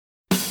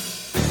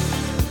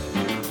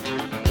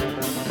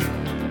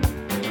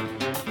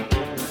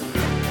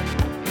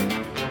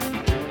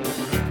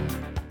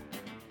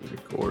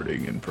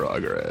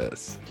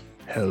progress.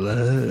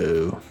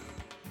 Hello.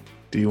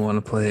 Do you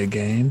want to play a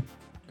game?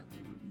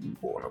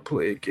 Want to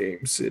play a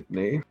game,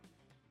 Sydney?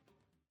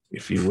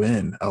 If you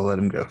win, I'll let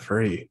him go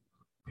free.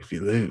 If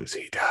you lose,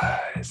 he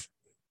dies.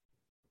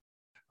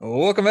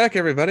 Welcome back,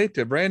 everybody,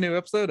 to a brand new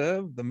episode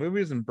of the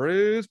Movies and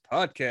Brews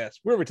podcast,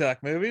 where we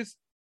talk movies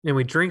and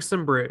we drink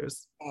some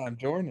brews. I'm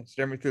Jordan. And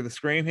staring me through the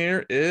screen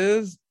here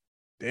is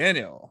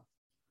Daniel.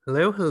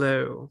 Hello,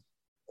 hello.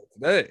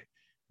 Today,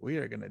 we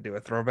are going to do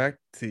a throwback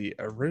to the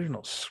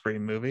original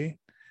Scream movie,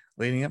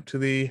 leading up to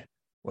the,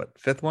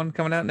 fifth one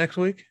coming out next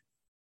week?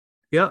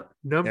 Yep,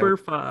 number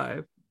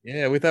 5.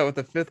 Yeah, we thought with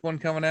the fifth one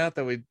coming out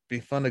that would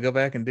be fun to go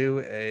back and do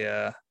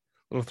a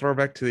little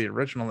throwback to the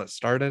original that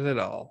started it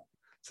all.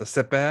 So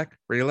sit back,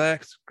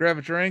 relax, grab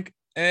a drink,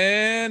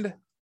 and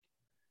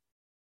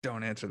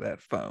don't answer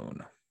that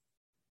phone.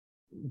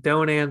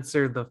 Don't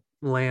answer the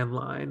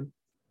landline.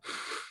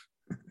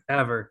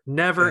 Ever.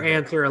 Never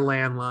answer a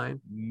landline.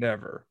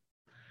 Never.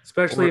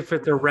 Especially if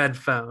it's a red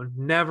phone.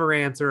 Never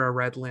answer a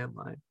red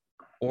landline.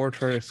 Or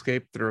try to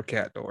escape through a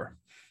cat door.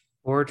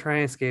 Or try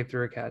and escape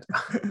through a cat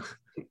door.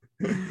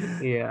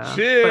 Yeah.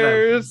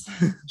 Cheers.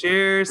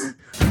 Cheers.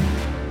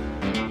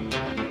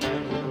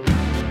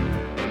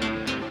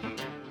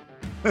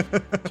 We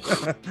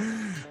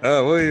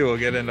will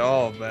get into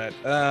all of that.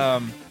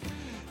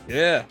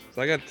 Yeah,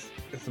 so I got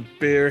some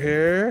beer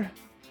here.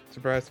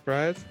 Surprise,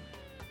 surprise.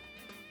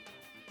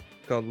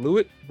 It's called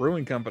Lewitt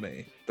Brewing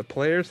Company, the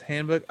Player's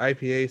Handbook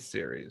IPA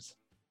series.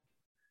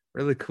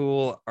 Really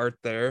cool art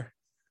there.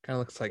 Kind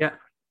of looks like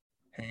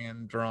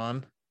hand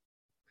drawn.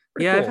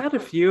 Yeah, cool. I've had a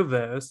few of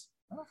those.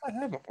 I don't know if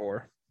I have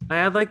before. I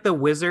had like the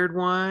wizard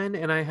one,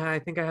 and I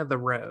think I had the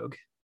rogue.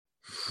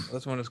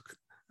 This one is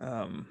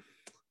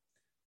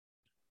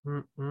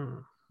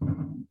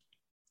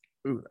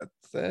Ooh,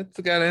 that's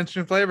got an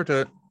interesting flavor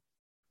to it.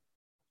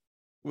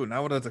 Ooh,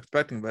 not what I was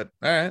expecting, but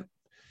all right.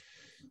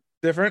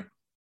 Different.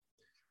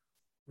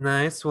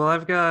 Nice. Well,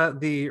 I've got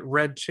the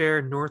Red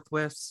Chair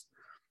Northwest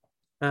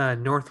PA,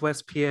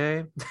 Northwest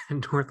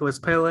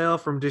Pale Ale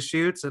from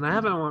Deschutes, and I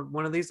haven't had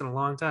one of these in a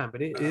long time,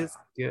 but it is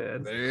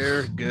good.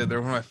 They're good. They're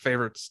one of my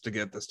favorites to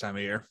get this time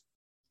of year.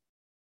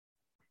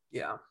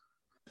 Yeah.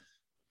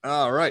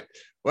 All right.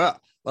 Well,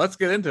 let's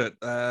get into it.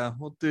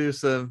 We'll do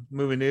some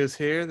movie news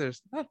here.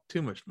 There's not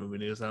too much movie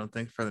news, I don't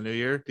think, for the new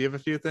year. Do you have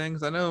a few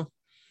things? I know.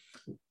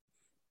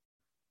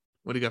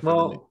 What do you got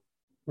for the new?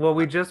 Well,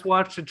 we just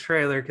watched a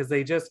trailer because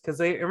they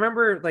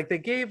remember, like, they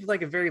gave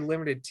like a very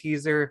limited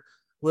teaser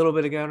a little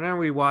bit ago. Now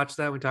we watched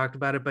that, we talked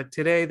about it, but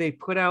today they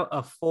put out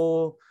a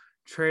full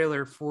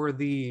trailer for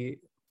the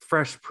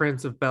Fresh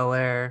Prince of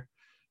Bel-Air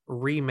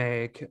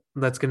remake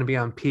that's going to be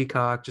on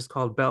Peacock, just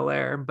called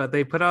Bel-Air. But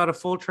they put out a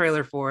full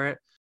trailer for it,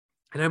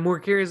 and I'm more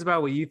curious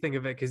about what you think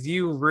of it, because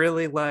you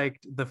really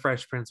liked the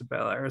Fresh Prince of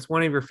Bel-Air. It's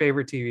one of your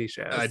favorite TV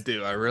shows. I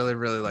do. I really,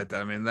 really like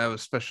that. I mean, that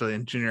was especially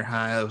in junior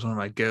high. That was one of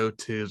my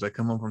go-tos. I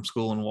come home from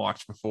school and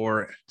watch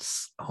before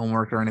it's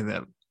homework or any of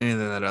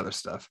that other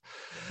stuff.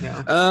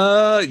 Yeah.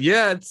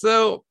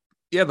 So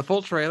the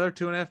full trailer,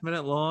 2.5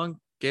 minute long,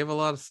 gave a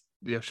lot of,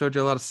 showed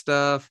you a lot of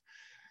stuff.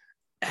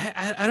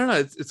 I don't know.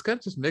 It's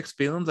got just mixed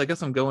feelings. I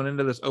guess I'm going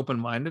into this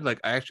open-minded.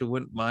 Like, I actually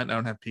wouldn't mind. I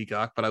don't have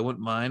Peacock, but I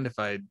wouldn't mind if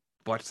I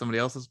watch somebody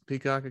else's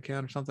Peacock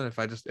account or something. If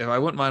I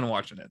wouldn't mind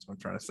watching it, that's what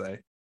I'm trying to say.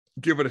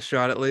 Give it a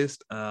shot at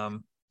least.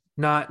 Not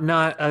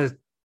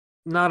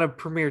a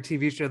premiere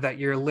TV show that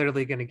you're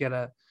literally going to get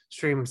a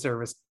streaming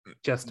service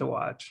just to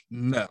watch.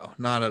 No,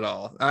 not at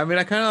all. I mean,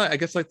 I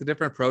guess like the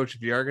different approach.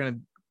 If you are going to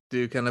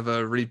do kind of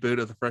a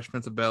reboot of the Fresh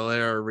Prince of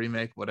Bel-Air or a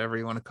remake, whatever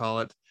you want to call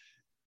it,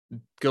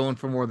 going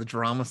for more of the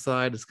drama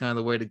side is kind of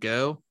the way to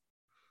go.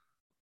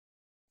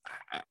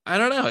 I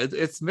don't know.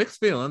 It's mixed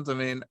feelings. I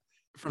mean,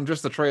 from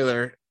just the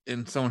trailer,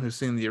 and someone who's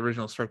seen the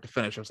original start to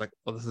finish, I was like,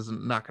 well, this is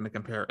not going to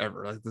compare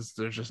ever. Like,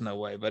 there's just no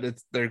way.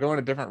 But they're going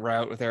a different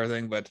route with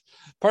everything. But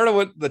part of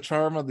what the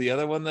charm of the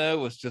other one, though,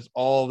 was just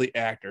all the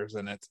actors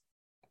in it,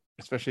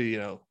 especially,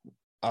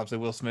 obviously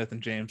Will Smith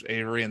and James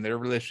Avery and their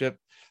relationship.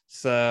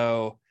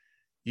 So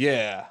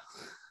yeah,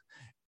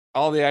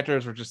 all the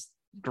actors were just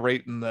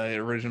great in the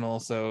original.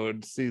 So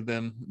to see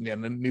them, the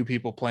new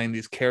people playing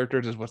these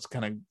characters is what's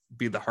kind of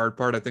be the hard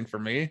part, I think, for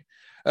me.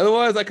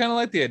 Otherwise, I kind of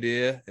like the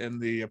idea and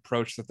the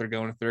approach that they're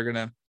going. If they're going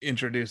to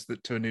introduce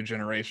it to a new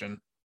generation,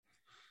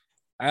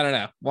 I don't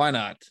know. Why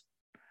not?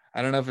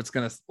 I don't know if it's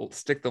going to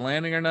stick the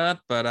landing or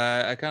not, but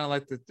I kind of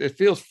like that. It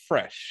feels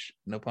fresh.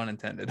 No pun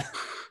intended.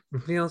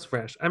 It feels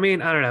fresh. I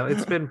mean, I don't know.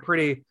 It's been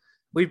pretty.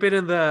 We've been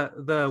in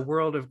the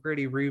world of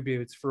gritty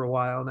reboots for a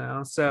while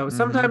now. So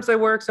sometimes they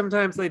work,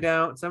 sometimes they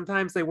don't.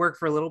 Sometimes they work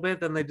for a little bit,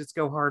 then they just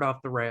go hard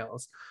off the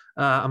rails.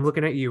 I'm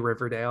looking at you,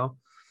 Riverdale.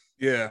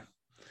 Yeah.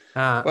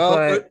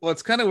 But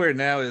what's kind of weird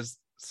now is,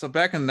 so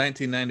back in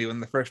 1990 when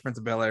the Fresh Prince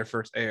of Bel-Air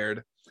first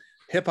aired,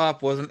 hip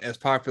hop wasn't as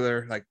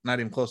popular, like not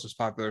even close as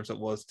popular as it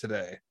was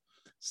today.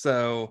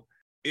 So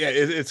yeah,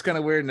 it's kind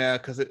of weird now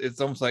because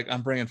it's almost like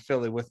I'm bringing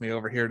Philly with me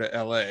over here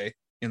to LA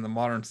in the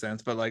modern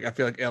sense, but like I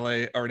feel like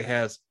LA already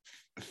has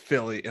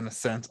Philly in a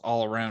sense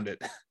all around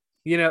it.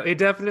 It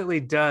definitely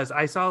does.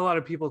 I saw a lot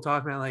of people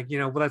talking about like,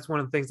 well, that's one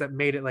of the things that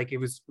made it like it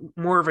was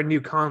more of a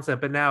new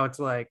concept, but now it's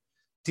like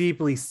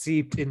deeply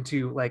seeped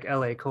into like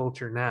LA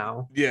culture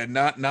now. Yeah,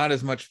 not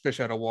as much fish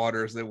out of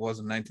water as it was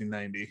in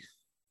 1990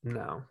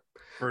 No.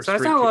 for So I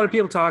street saw a lot of kid.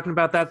 people talking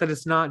about that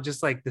it's not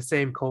just like the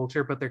same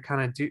culture, but they're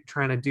kind of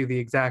trying to do the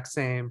exact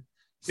same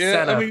Yeah, I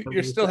setup. mean, At you're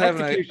least. still The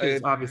having execution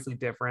is obviously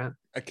different.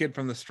 a kid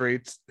from the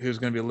streets who's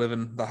going to be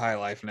living the high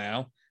life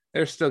now.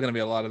 There's still going to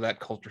be a lot of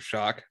that culture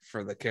shock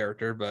for the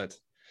character, but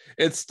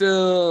it's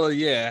still,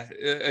 yeah,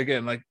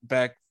 again, like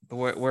back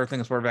where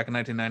things were back in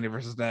 1990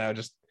 versus now,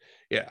 just,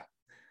 yeah,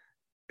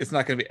 it's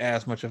not going to be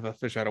as much of a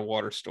fish out of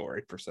water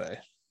story per se.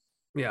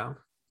 Yeah.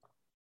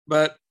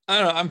 But I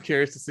don't know. I'm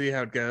curious to see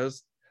how it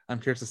goes. I'm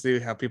curious to see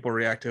how people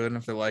react to it and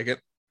if they like it.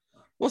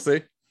 We'll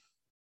see.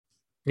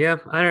 Yeah,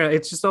 I don't know.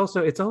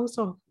 It's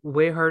also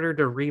way harder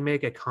to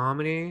remake a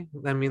comedy.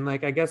 I mean,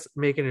 like I guess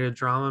making it a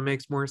drama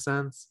makes more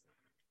sense.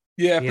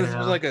 Yeah, if You this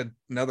was know? like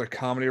another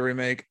comedy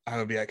remake, I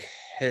would be like,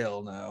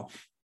 hell no.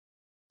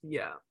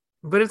 Yeah.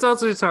 But it's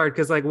also just hard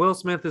because like Will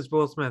Smith is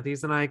Will Smith.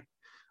 He's an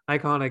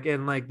iconic,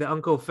 and like the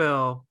Uncle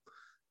Phil,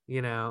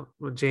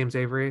 with James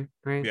Avery,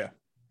 right? Yeah.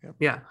 Yep.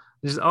 Yeah.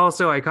 Just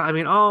also icon. I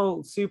mean,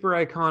 all super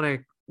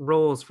iconic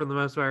roles for the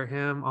most part.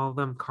 Him, all of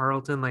them,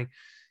 Carlton. Like,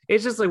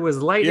 it's just like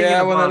was lightning in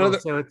Yeah, a bottle.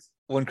 So it's.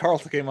 when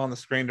Carlton came on the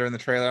screen during the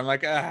trailer, I'm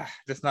like,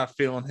 just not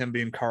feeling him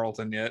being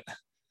Carlton yet.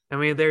 I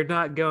mean, they're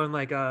not going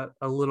like a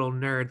little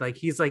nerd. Like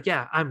he's like,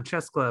 yeah, I'm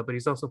chess club, but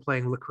he's also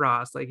playing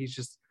lacrosse. Like he's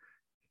just,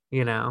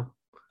 you know,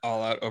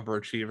 All out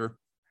overachiever.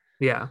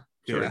 yeah,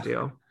 sort Yeah. of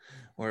deal.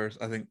 Whereas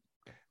I think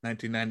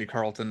 1990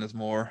 Carlton is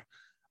more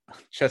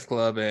chess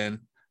club and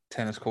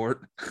tennis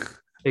court.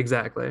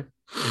 Exactly.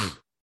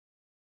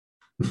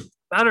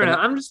 I don't know.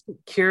 I'm just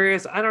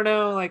curious. I don't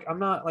know. Like, I'm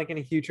not like in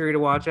a huge hurry to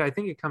watch it. I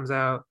think it comes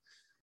out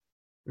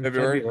in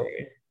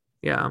February.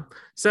 Yeah.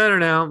 So I don't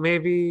know.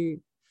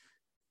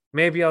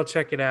 Maybe I'll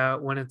check it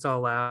out when it's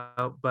all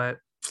out. But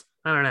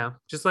I don't know.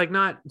 Just like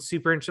not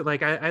super interested.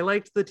 Like I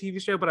liked the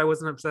TV show, but I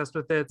wasn't obsessed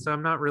with it. So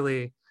I'm not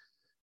really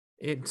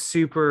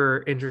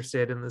super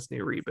interested in this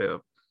new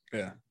reboot.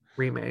 Yeah.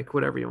 Remake,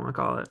 whatever you want to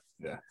call it.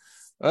 Yeah.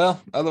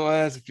 Well,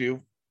 otherwise, if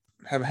you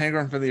have a hanger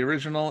on for the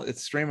original,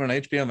 it's streaming on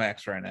HBO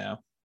Max right now.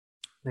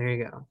 There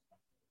you go.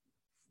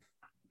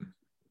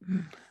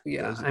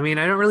 Yeah, I mean,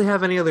 I don't really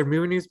have any other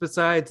movie news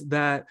besides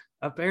that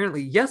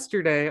apparently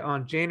yesterday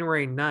on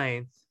January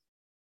 9th,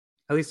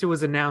 at least it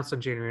was announced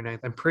on January 9th.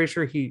 I'm pretty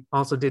sure he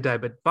also did die,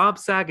 but Bob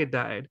Saget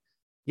died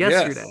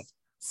yesterday, Yes.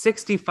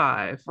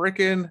 65.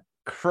 Freaking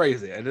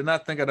crazy. I did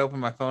not think I'd open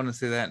my phone and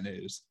see that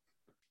news.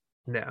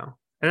 No.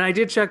 And I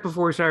did check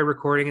before we started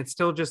recording. It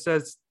still just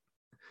says,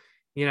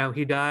 he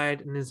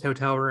died in his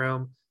hotel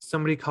room.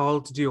 Somebody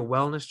called to do a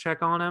wellness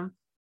check on him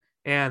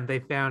and they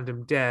found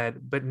him dead,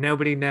 but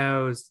nobody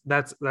knows.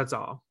 That's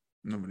all.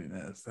 Nobody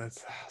knows.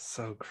 That's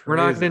so crazy. We're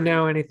not going to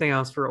know anything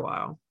else for a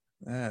while.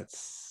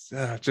 That's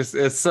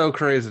it's so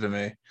crazy to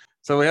me.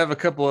 So we have a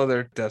couple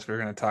other deaths we're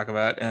going to talk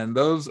about, and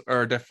those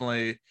are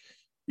definitely,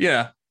 you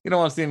don't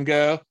want to see them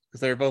go because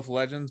they're both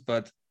legends,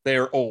 but they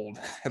are old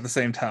at the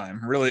same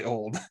time, really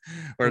old.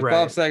 Whereas Right.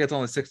 Bob Saget's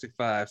only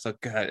 65. So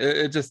God,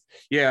 it just,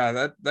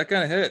 that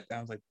kind of hit.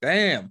 I was like,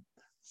 damn,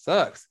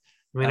 sucks.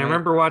 I mean, I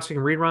remember watching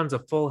reruns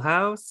of Full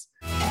House.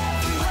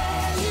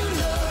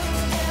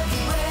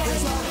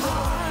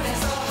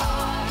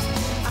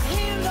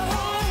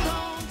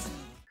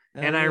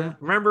 And I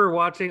remember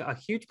watching, a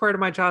huge part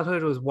of my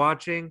childhood was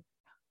watching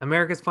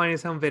America's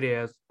Funniest Home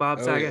Videos, Bob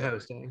Saget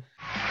hosting.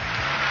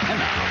 And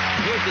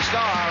now, here's the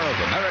star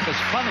of America's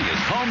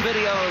Funniest Home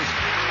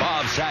Videos,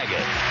 Bob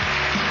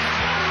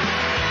Saget.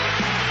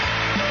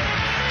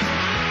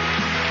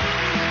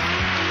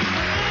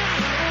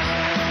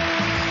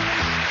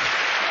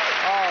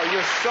 Oh,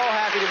 you're so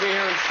happy to be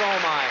here, and so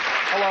am I.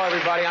 Hello,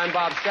 everybody. I'm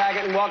Bob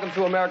Saget, and welcome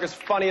to America's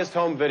Funniest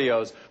Home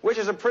Videos, which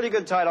is a pretty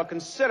good title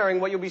considering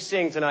what you'll be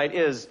seeing tonight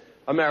is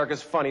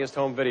America's Funniest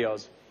Home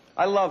Videos.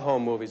 I love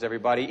home movies,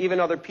 everybody, even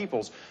other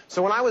people's.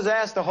 So when I was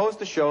asked to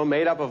host a show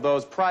made up of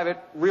those private,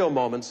 real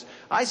moments,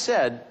 I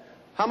said,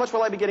 how much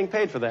will I be getting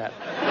paid for that?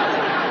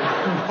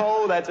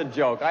 Oh, that's a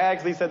joke. I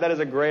actually said that is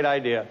a great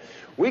idea.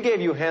 We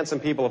gave you handsome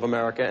people of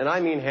America, and I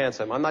mean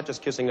handsome. I'm not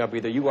just kissing up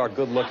either. You are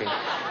good looking.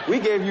 We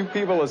gave you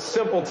people a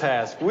simple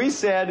task. We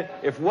said,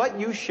 if what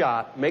you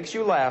shot makes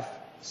you laugh,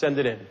 send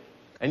it in.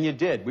 And you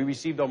did. We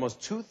received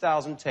almost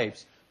 2,000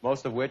 tapes,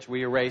 most of which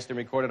we erased and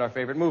recorded our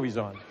favorite movies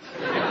on.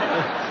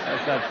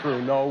 That's not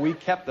true. No, we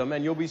kept them,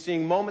 and you'll be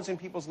seeing moments in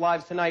people's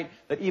lives tonight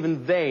that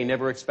even they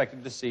never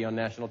expected to see on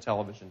national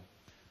television.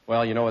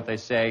 Well, you know what they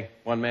say,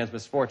 one man's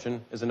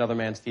misfortune is another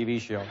man's TV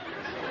show.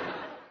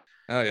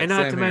 Oh, yeah, And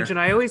not to mention,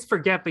 I always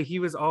forget, but he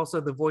was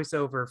also the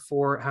voiceover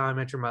for How I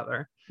Met Your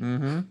Mother.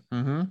 I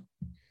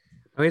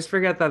always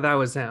forget that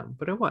was him,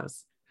 but it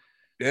was.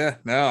 Yeah,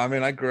 no, I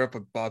mean, I grew up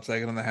with Bob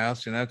Saget in the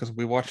house, because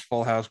we watched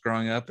Full House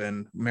growing up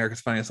and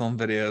America's Funniest Home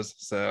Videos.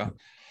 So,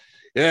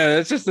 yeah,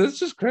 it's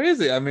just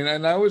crazy. I mean,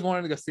 and I always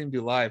wanted to go see him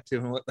do live too.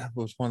 And that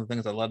was one of the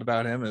things I loved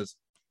about him is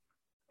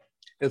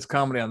his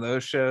comedy on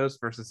those shows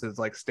versus his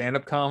like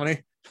stand-up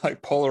comedy,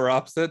 like polar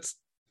opposites.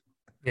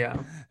 Yeah.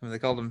 I mean, they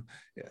called him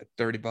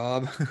Dirty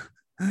Bob.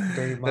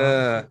 Dirty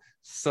Bob.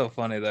 So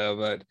funny though.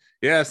 But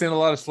yeah, I've seen a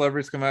lot of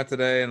celebrities come out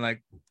today and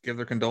like give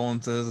their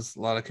condolences. A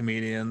lot of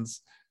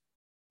comedians.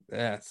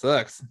 Yeah, it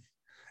sucks.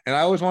 And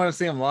I always wanted to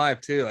see him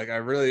live too. Like I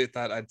really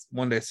thought I'd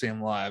one day see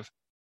him live.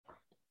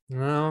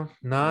 No,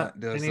 not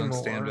Just anymore. don't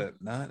stand it.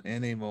 Not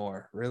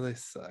anymore. Really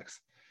sucks.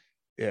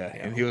 Yeah,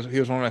 and he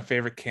was one of my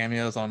favorite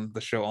cameos on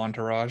the show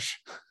Entourage.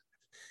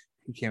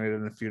 He cameoed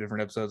in a few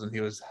different episodes and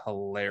he was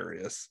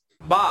hilarious.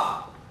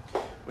 Bob,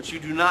 what you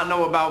do not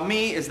know about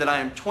me is that I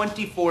am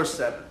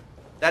 24/7.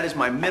 That is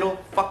my middle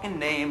fucking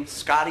name,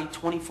 Scotty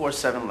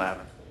 24/7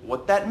 Lavin.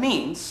 What that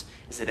means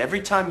is that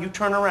every time you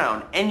turn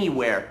around,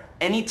 anywhere,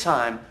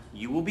 anytime,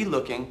 you will be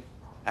looking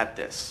at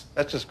this.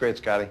 That's just great,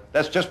 Scotty.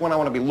 That's just what I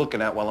want to be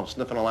looking at while I'm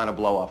sniffing a line of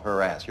blow off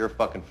her ass. Your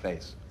fucking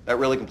face. That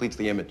really completes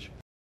the image.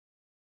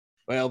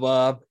 Well,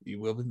 Bob, you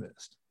will be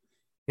missed.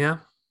 Yeah.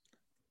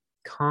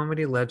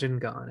 Comedy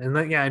legend gone. And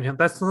then, yeah,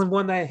 that's the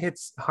one that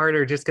hits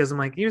harder just because I'm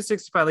like, he was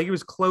 65. Like, he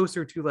was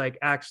closer to, like,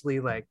 actually,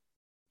 like,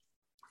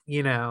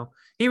 you know,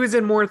 he was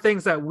in more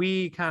things that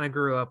we kind of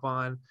grew up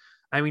on.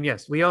 I mean,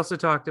 yes, we also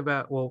talked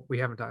about, well, we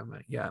haven't talked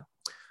about it yet.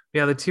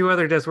 Yeah, the two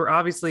other deaths were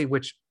obviously,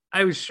 which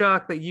I was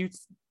shocked that you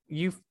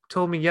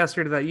told me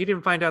yesterday that you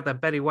didn't find out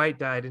that Betty White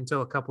died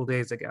until a couple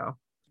days ago.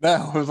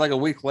 No, it was like a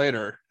week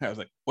later. I was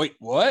like, wait,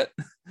 what?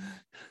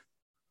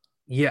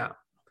 Yeah,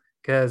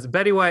 because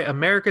Betty White,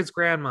 America's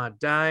grandma,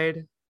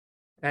 died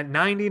at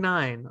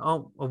 99,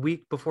 a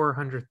week before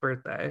her 100th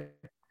birthday.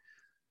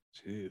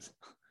 Jeez.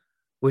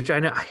 Which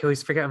I know, I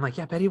always forget. I'm like,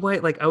 yeah, Betty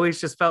White, like,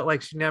 always just felt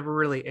like she never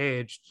really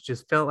aged.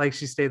 Just felt like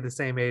she stayed the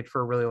same age for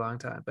a really long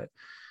time. But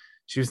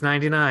she was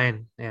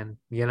 99, and,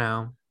 you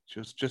know. She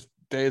was just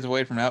days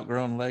away from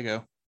outgrowing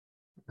Lego.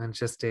 And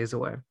just days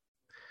away.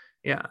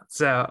 Yeah,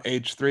 so.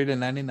 Age 3 to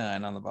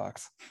 99 on the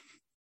box.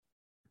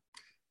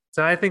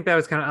 So I think that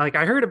was kind of like,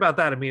 I heard about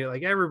that immediately.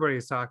 Like, everybody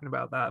was talking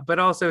about that. But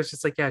also, it's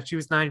just like, yeah, she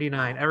was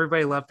 99.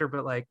 Everybody loved her,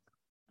 but like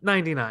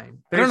 99.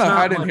 I don't know how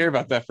I didn't hear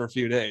about that for a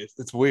few days.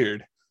 It's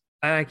weird.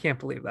 I can't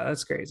believe that.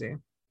 That's crazy.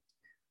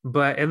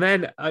 But, and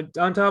then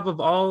on top of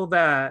all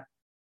that,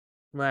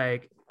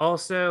 like,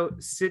 also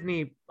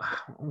Sidney,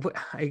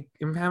 I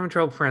am having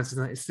trouble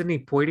pronouncing it. Sidney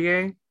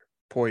Poitier?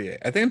 Poitier.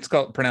 I think it's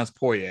pronounced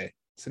Poitier.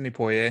 Sidney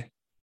Poitier.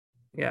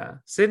 Yeah.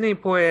 Sidney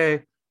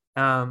Poitier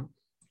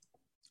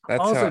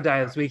also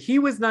died this week. He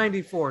was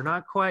 94,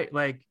 not quite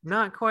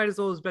as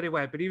old as Betty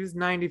White, but he was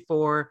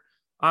 94.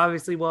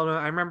 Obviously, well known.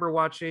 I remember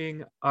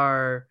watching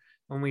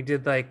when we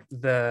did like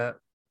the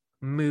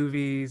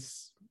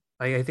movies,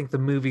 like I think the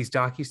movies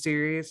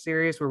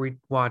docuseries where we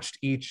watched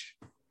each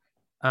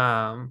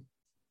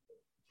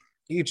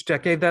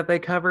decade that they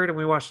covered, and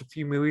we watched a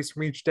few movies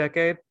from each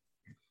decade.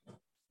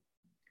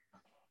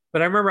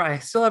 But I remember I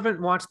still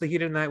haven't watched The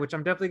Heat of the Night, which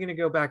I'm definitely going to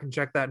go back and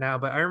check that now.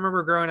 But I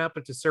remember growing up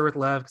at To Sir with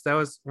Love because that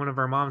was one of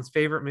our mom's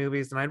favorite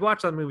movies, and I'd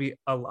watch that movie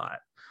a lot.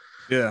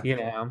 Yeah, you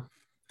know.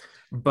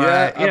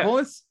 But yeah, I've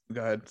always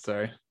go ahead.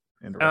 Sorry,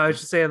 I was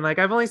just saying, like,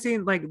 I've only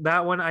seen like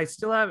that one. I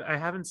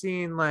haven't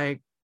seen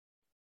like.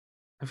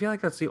 I feel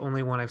like that's the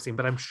only one I've seen,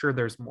 but I'm sure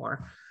there's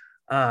more.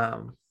 But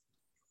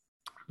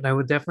I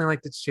would definitely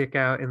like to check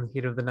out In the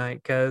Heat of the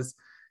Night because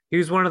he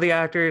was one of the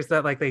actors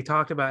that like they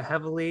talked about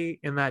heavily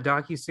in that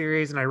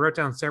docuseries, and I wrote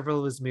down several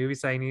of his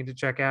movies I need to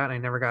check out, and I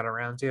never got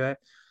around to it.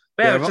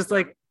 But yeah, it's just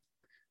like,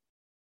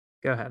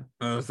 go ahead.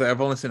 I've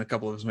only seen a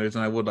couple of his movies,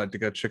 and I would like to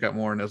go check out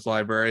more in his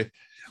library.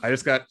 I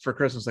just got for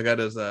Christmas, I got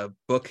his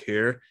book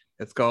here.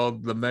 It's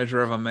called The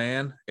Measure of a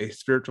Man, a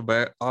spiritual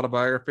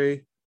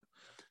autobiography.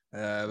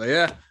 But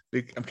yeah,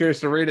 I'm curious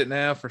to read it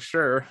now for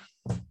sure.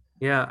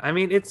 Yeah, I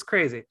mean, it's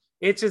crazy.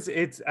 A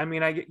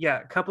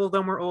couple of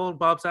them were old.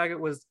 Bob Saget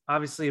was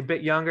obviously a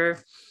bit younger,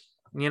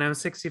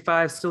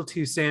 65, still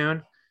too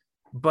soon.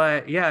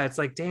 But yeah, it's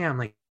like, damn,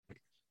 like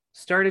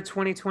started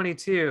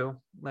 2022,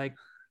 like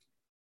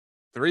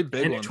 3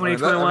 big ones.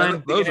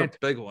 2021. Those are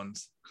big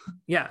ones.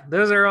 Yeah,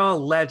 those are all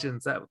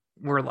legends that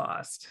were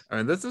lost. I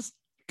mean, this is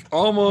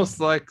almost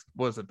like,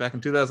 was it back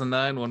in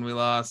 2009 when we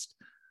lost?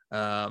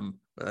 I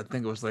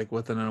think it was like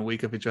within a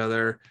week of each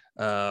other.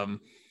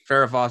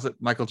 Farrah Fawcett,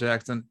 Michael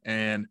Jackson,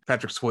 and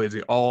Patrick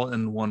Swayze all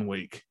in 1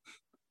 week.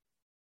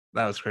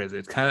 That was crazy.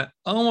 It's kind of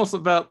almost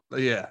about,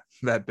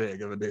 that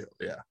big of a deal.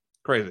 Yeah,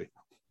 crazy.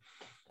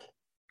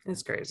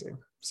 It's crazy.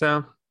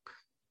 So,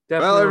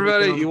 well,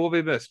 everybody, you will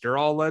be missed. You're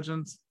all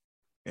legends,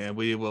 and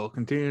we will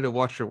continue to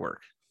watch your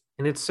work.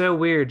 And it's so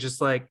weird,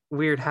 just like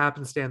weird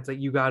happenstance that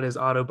you got his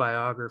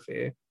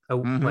autobiography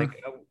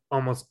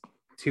almost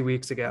 2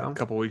 weeks ago. A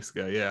couple weeks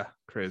ago, yeah,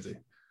 crazy.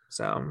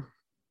 So,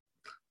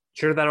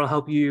 sure that'll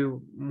help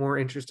you more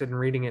interested in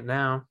reading it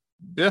now.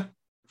 Yeah,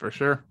 for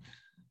sure.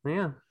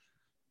 Yeah,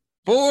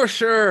 for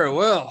sure.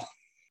 Well,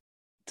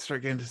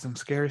 start getting into some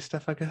scary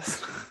stuff, I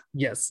guess.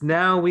 Yes,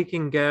 now we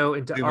can go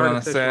into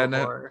artificial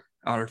horror.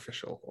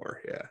 Artificial horror,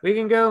 yeah. We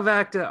can go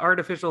back to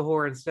artificial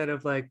horror instead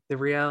of like the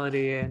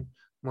reality and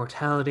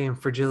mortality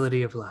and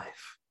fragility of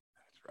life.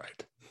 That's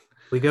right.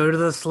 We go to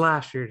the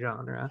slasher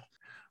genre.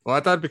 Well, I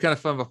thought it'd be kind of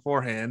fun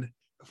beforehand,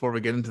 before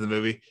we get into the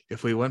movie,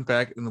 if we went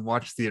back and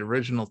watched the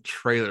original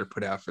trailer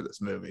put out for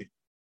this movie.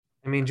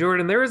 I mean,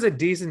 Jordan, there was a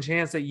decent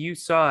chance that you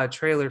saw a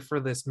trailer for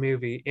this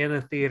movie in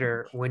a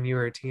theater when you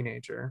were a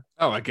teenager.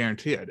 Oh, I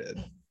guarantee I did.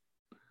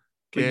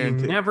 But you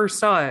never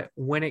saw it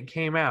when it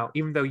came out,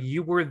 even though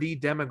you were the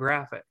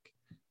demographic.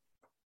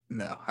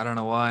 No, I don't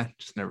know why.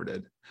 Just never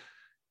did.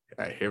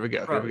 All right, here we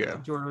go. Probably, Here we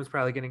go. Jordan was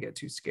probably going to get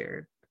too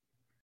scared.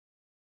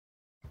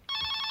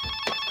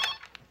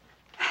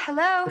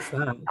 Hello? What's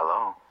that?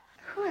 Hello.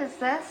 Who is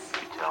this?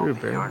 Tell True,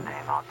 me Barry. your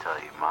name, I'll tell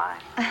you mine.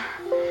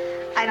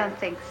 I don't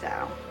think so.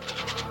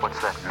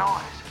 What's that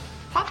noise?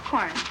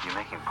 Popcorn. You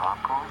making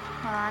popcorn?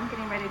 Well, I'm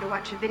getting ready to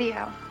watch a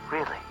video.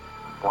 Really?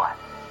 What?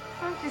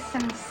 Oh, just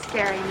some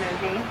scary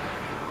movie.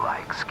 You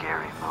like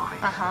scary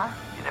movies? Uh-huh.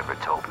 You never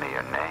told me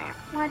your name.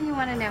 Why do you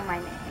want to know my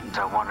name?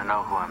 So I want to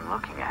know who I'm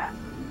looking at.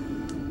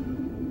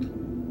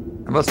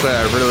 I must say,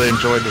 I really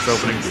enjoyed this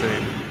opening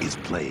scene. Is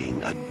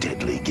playing a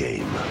deadly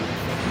game.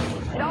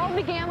 It all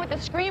began with a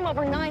scream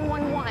over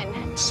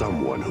 911.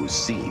 Someone who's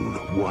seen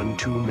one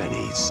too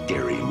many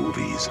scary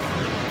movies.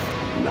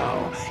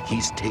 Now,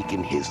 he's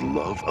taken his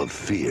love of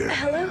fear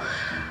Hello?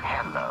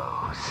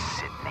 Hello,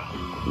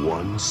 Sydney.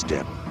 one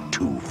step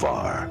too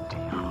far. Do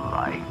you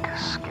like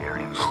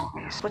scary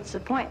movies? What's the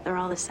point? They're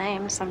all the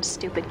same. Some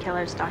stupid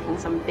killer stalking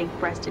some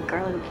big-breasted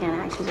girl who can't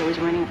act, who's always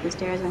running up the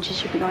stairs when she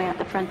should be going out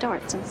the front door.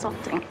 It's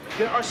insulting.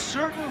 There are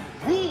certain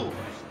rules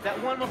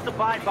that one must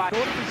abide by in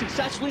order to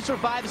successfully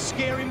survive a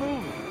scary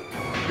movie.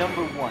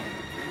 Number one,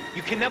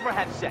 you can never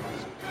have sex.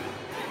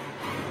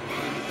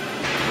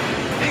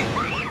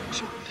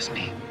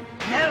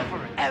 Never,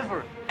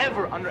 ever,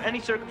 ever, under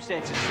any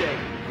circumstances, say,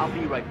 I'll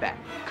be right back.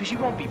 Because you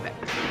won't be back.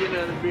 Get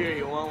another beer,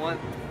 you want one?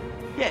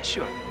 Yeah,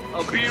 sure.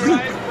 I'll be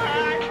right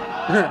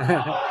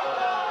back.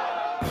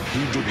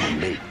 He didn't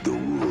make the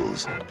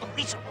rules.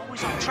 Police are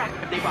always on track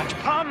if they watch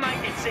prom night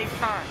at same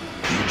time.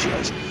 He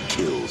just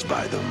kills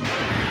by them.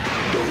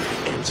 Don't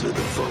answer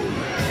the phone.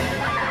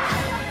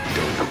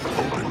 Don't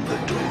open the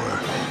door.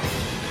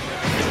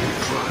 Don't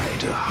try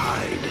to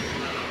hide.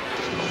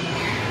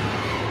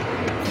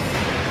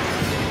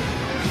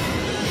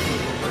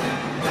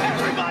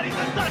 Everybody's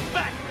a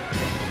suspect!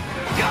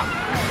 You're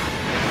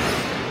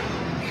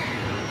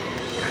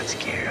not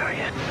scared, are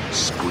you?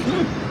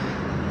 Scream.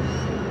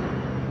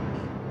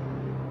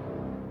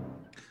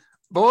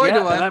 Boy, Yeah,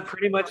 do I that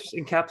pretty much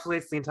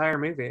encapsulates the entire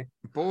movie.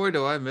 boy,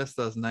 do I miss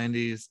those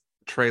 90s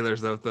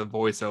trailers though, with the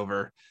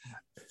voiceover.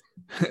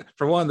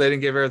 For one, they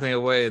didn't give everything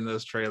away in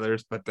those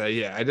trailers, but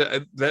yeah,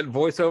 that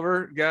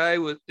voiceover guy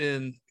was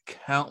in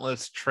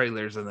countless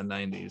trailers in the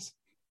 90s.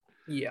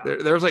 Yeah.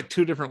 There was like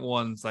two different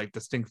ones, like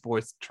distinct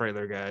voice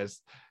trailer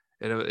guys.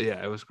 And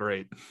it was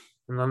great.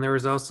 And then there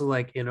was also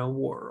like in a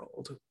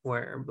world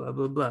where blah,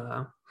 blah,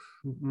 blah,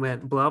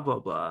 went blah, blah,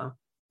 blah.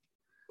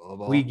 Blah,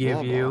 blah, We give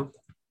blah, you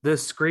the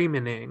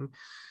screaming.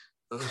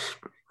 blah. The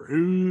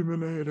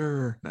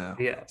Screaminator. No.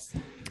 Yes.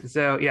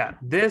 So yeah,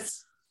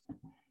 this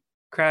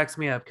cracks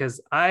me up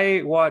because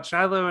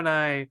Shiloh and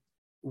I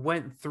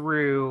went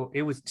through,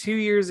 it was 2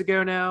 years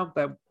ago now,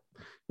 but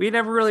we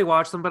never really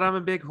watched them, but I'm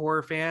a big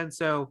horror fan.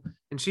 So,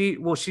 and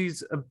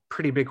she's a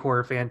pretty big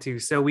horror fan too.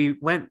 So we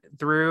went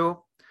through,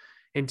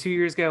 and 2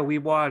 years ago, we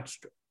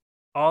watched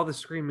all the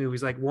Scream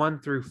movies, like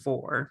 1 through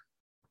 4,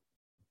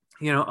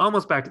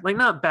 almost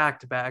not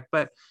back to back,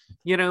 but,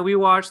 we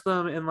watched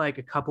them in like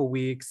a couple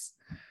weeks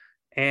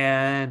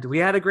and we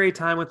had a great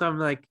time with them.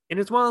 Like, and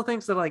it's one of the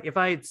things that like, if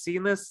I had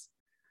seen this,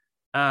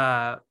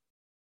 one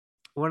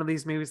of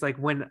these movies, like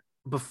when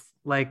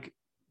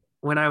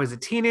I was a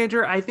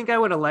teenager, I think I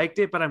would have liked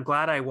it, but I'm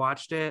glad I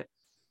watched it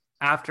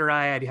after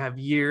I had have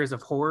years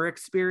of horror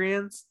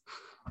experience.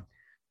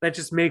 That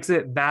just makes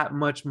it that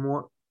much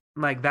more,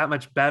 like that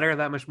much better,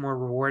 that much more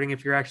rewarding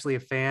if you're actually a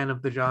fan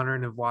of the genre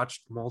and have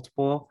watched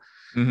multiple.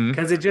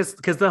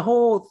 Because the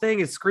whole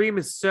thing is Scream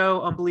is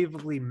so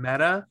unbelievably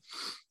meta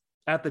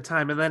at the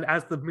time. And then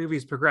as the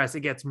movies progress, it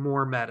gets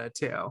more meta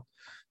too.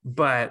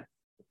 But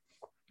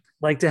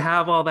like to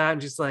have all that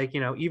and just like,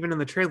 even in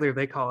the trailer,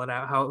 they call it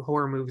out how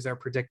horror movies are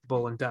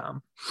predictable and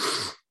dumb.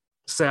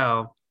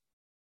 So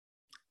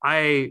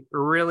I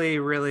really,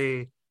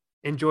 really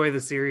enjoy the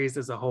series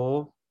as a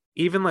whole.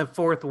 Even the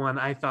fourth one,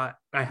 I thought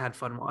I had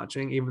fun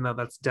watching, even though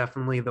that's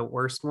definitely the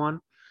worst one.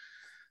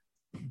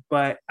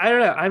 But I don't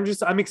know.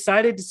 I'm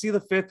excited to see the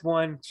fifth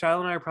one.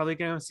 Shiloh and I are probably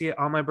going to see it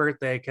on my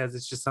birthday because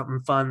it's just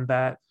something fun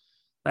that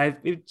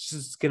it's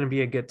just going to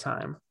be a good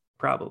time,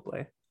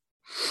 probably.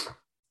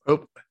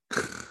 Oh,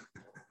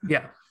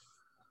 yeah.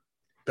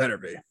 Better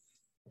be.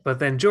 But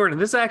then, Jordan,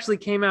 this actually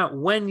came out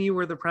when you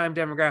were the prime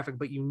demographic,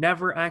 but you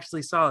never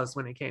actually saw this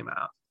when it came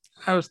out.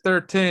 I was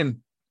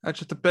 13. I was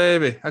just a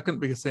baby. I couldn't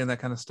be saying that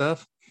kind of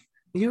stuff.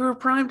 You were a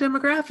prime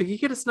demographic. You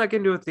could have snuck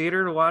into a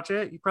theater to watch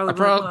it. You probably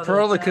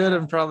probably could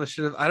and probably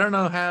should have. I don't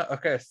know how.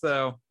 Okay,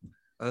 so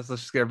let's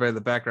just get everybody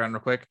the background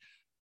real quick.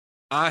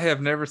 I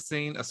have never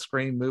seen a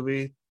Scream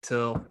movie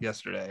till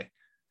yesterday.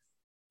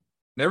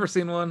 Never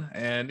seen one,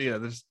 and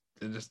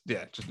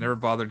just never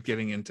bothered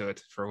getting into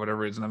it for whatever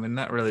reason. I mean,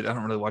 not really. I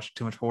don't really watch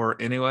too much horror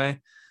anyway.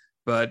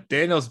 But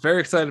Daniel's very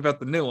excited about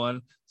the new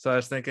one, so I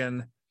was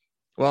thinking,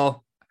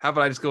 well, how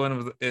about I just go in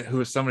with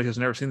who is somebody who's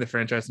never seen the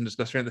franchise and just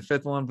go straight to the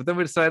fifth one? But then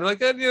we decided,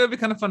 like, it'd be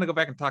kind of fun to go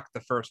back and talk the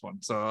first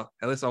one. So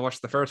at least I'll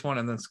watch the first one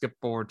and then skip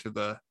forward to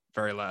the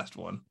very last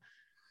one.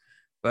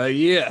 But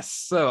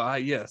yes,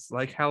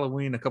 like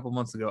Halloween a couple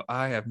months ago,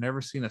 I have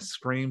never seen a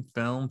Scream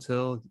film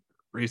till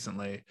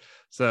recently.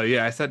 So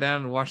yeah, I sat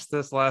down and watched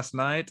this last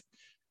night,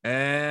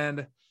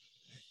 and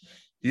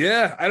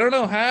yeah, I don't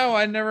know how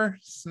I never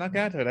snuck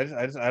out to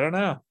it. I don't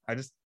know. I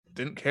just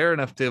didn't care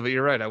enough to, but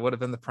you're right. I would have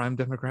been the prime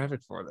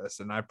demographic for this,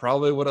 and I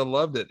probably would have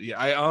loved it. Yeah,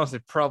 I honestly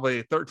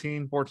probably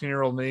 13,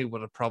 14-year-old me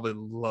would have probably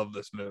loved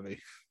this movie.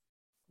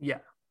 Yeah.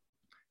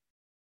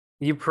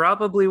 You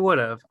probably would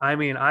have. I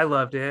mean, I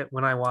loved it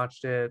when I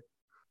watched it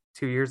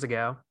 2 years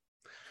ago.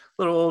 A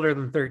little older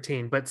than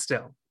 13, but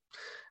still.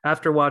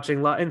 After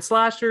watching and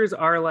slashers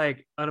are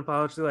like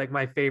unapologetically like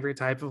my favorite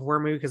type of horror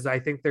movie because I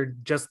think they're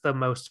just the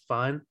most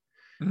fun.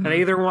 And I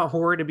either want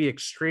horror to be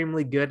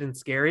extremely good and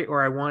scary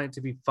or I want it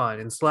to be fun.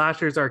 And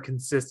slashers are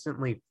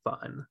consistently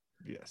fun.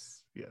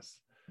 Yes,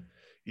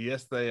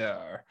 they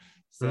are.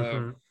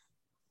 So,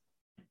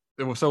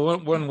 so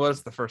when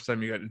was the first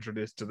time you got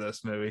introduced to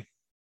this movie?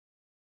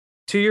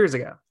 2 years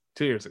ago.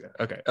 2 years ago.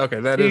 Okay.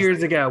 That 2 is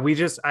years ago. We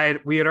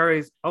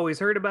had always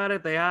heard about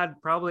it. They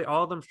had probably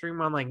all of them streamed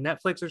on like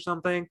Netflix or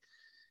something.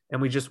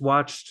 And we just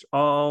watched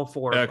all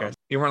four of them.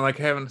 You weren't like,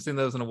 I haven't seen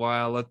those in a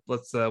while.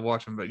 Let's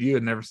watch them. But you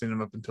had never seen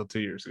them up until 2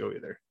 years ago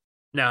either.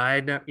 No, I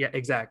had no. Yeah,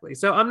 exactly.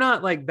 So I'm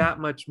not like that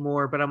much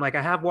more, but I'm like,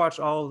 I have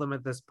watched all of them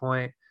at this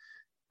point.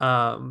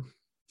 And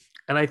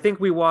I think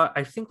we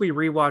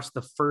rewatched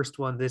the first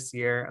one this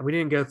year. And we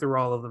didn't go through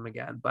all of them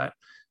again, but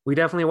we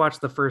definitely watched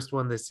the first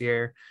one this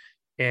year.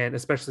 And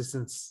especially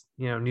since,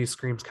 new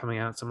Scream's coming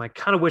out. So I'm like,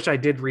 kind of wish I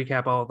did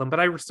recap all of them, but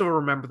I still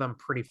remember them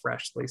pretty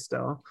freshly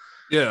still.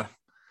 Yeah.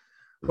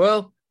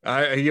 Well,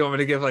 you want me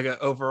to give like an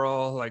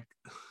overall, like,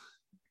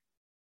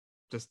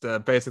 just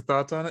basic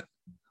thoughts on it?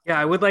 Yeah,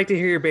 I would like to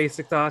hear your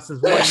basic thoughts. As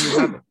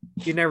one,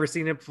 you've never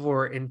seen it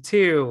before, and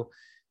two,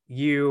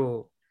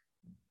 you've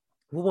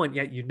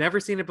never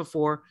seen it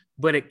before,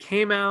 but it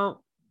came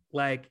out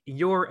like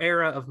your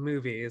era of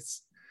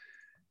movies.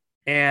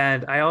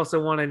 And I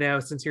also want to know,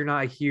 since you're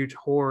not a huge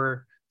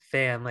horror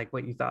fan, like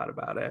what you thought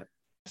about it.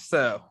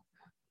 So,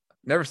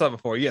 never saw it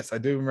before. Yes, I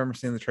do remember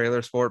seeing the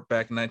trailers for it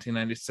back in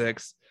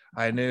 1996.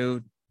 I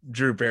knew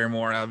Drew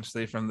Barrymore,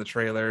 obviously, from the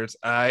trailers.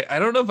 I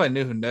don't know if I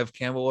knew who Neve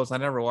Campbell was. I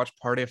never watched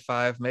Party of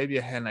Five. Maybe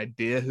I had an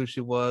idea who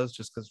she was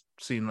just because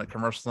seeing like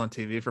commercials on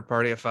TV for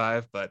Party of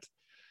Five. But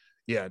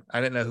yeah, I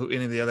didn't know who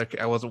any of the other.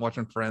 I wasn't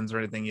watching Friends or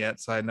anything yet,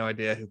 so I had no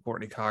idea who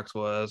Courtney Cox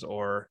was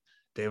or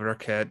David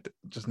Arquette.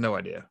 Just no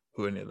idea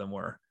who any of them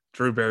were.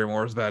 Drew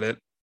Barrymore was about it.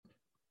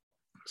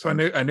 So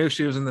I knew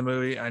she was in the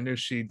movie. I knew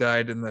she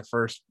died in the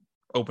first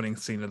opening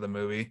scene of the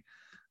movie.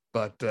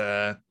 But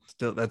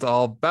still, that's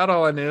about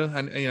all I knew.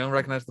 I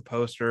recognized the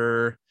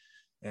poster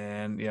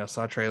and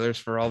saw trailers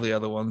for all the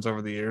other ones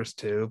over the years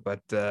too. But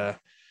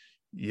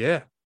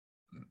yeah,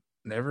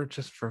 never,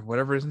 just for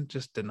whatever reason,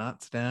 just did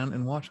not sit down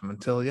and watch them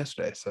until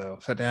yesterday. So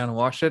sat down and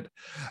watched it.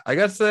 I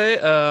gotta say,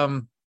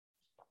 I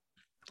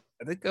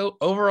think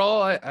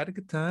overall I had a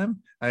good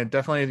time. I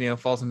definitely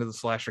falls into the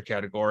slasher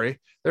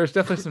category. There's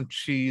definitely some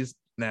cheese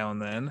now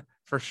and then.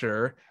 For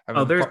sure.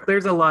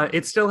 There's a lot.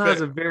 It still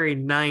has a very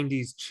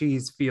 90s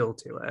cheese feel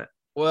to it.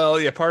 Well,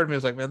 yeah, part of me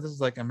was like, man, this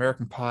is like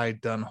American Pie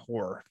done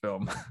horror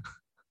film.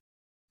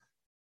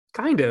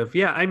 Kind of,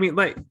 yeah. I mean,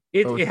 like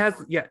it has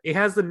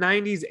the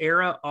 90s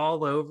era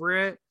all over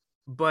it,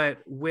 but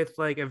with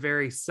like a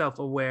very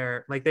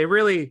self-aware, like they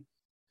really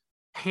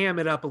ham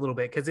it up a little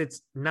bit because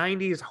it's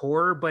 90s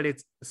horror, but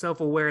it's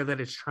self-aware that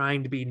it's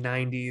trying to be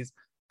 90s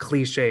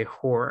cliche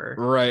horror.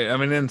 Right. I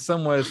mean, in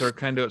some ways they're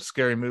kind of what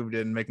Scary Movie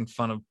did, making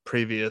fun of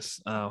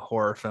previous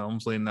horror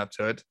films leading up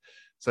to it.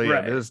 So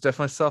yeah, It is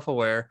definitely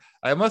self-aware.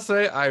 I must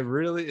say I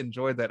really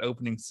enjoyed that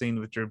opening scene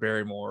with Drew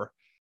Barrymore.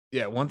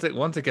 Yeah, once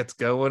it gets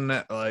going,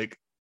 like,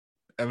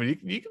 I mean,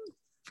 you can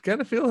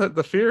kind of feel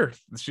the fear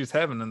that she's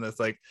having in this.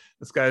 Like,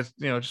 this guy's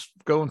just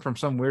going from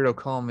some weirdo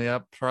calling me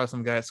up, probably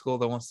some guy at school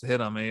that wants to hit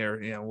on me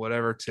or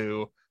whatever,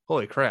 to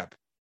holy crap,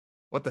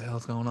 what the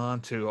hell's going on,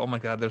 to oh my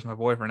god, there's my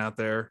boyfriend out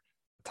there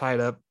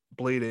tied up,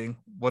 bleeding.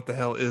 What the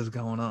hell is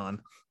going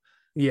on?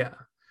 Yeah.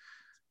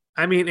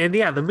 I mean, and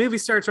yeah, the movie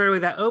starts right away.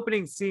 That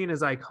opening scene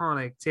is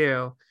iconic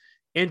too.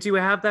 And to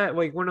have that,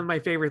 like, one of my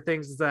favorite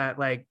things is that,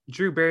 like,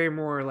 Drew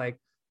Barrymore, like,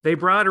 they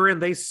brought her in,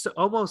 they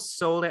almost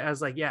sold it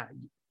as like, yeah,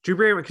 Drew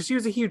Barrymore, because she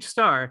was a huge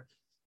star.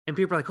 And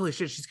people are like, holy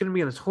shit, she's going to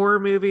be in this horror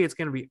movie. It's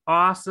going to be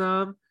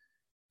awesome.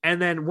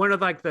 And then one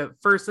of like the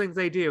first things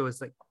they do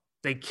is like,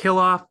 they kill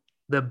off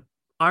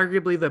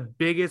arguably the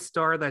biggest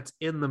star that's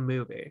in the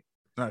movie.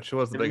 No, she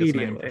was the biggest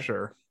name for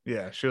sure.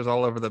 Yeah, she was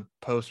all over the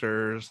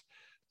posters.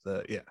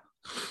 But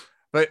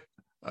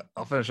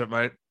I'll finish up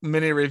my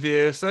mini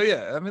review. So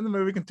yeah, I mean, the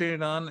movie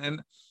continued on,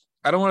 and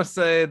I don't want to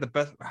say the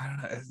best. I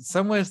don't know. In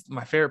some ways,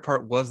 my favorite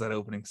part was that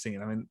opening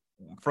scene. I mean,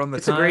 from the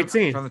It's time a great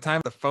scene. from the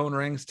time the phone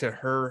rings to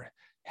her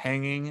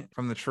hanging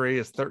from the tree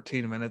is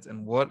 13 minutes,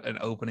 and what an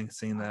opening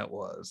scene that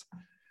was.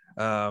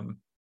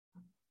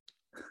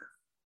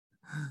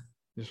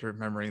 Just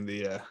remembering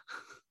the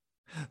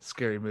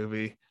Scary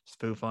Movie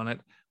spoof on it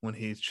when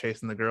he's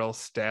chasing the girl,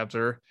 stabs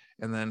her,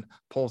 and then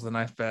pulls the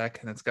knife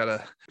back, and it's got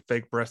a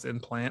fake breast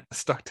implant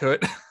stuck to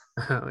it.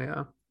 Oh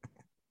yeah.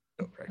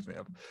 That cracks me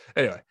up.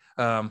 Anyway,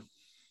 but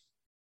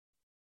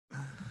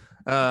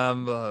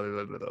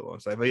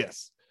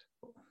yes,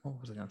 what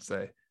was I gonna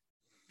say?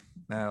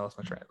 Now I lost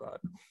my train of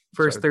thought.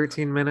 First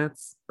 13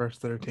 minutes.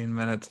 First 13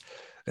 minutes,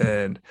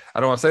 and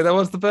I don't want to say that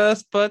was the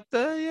best, but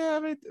yeah, I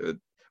mean, it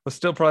was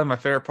still probably my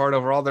favorite part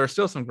overall. There are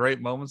still some great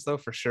moments though,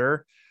 for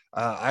sure.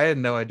 I had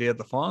no idea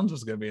the Fonz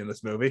was going to be in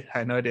this movie. I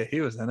had no idea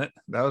he was in it.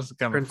 That was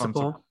kind of fun.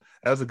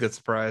 That was a good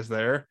surprise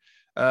there.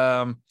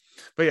 But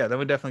yeah, then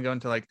we definitely go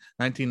into like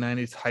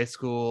 1990s high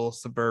school,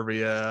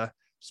 suburbia,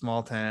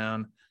 small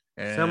town,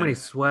 and so many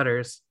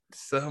sweaters.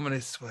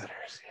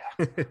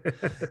 Yeah.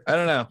 I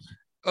don't know.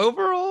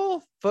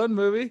 Overall, fun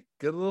movie.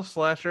 Good little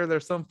slasher.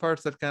 There's some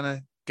parts that kind of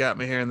got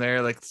me here and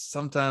there. Like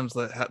sometimes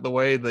the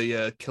way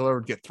the killer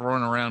would get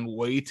thrown around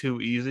way too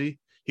easy.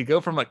 He'd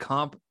go from a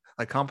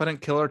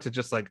competent killer to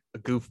just like a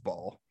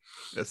goofball,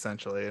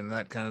 essentially, and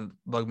that kind of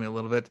bugged me a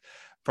little bit.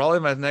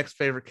 Probably my next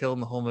favorite kill in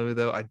the whole movie,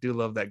 though. I do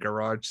love that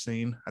garage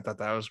scene. I thought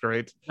that was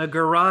great. The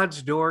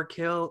garage door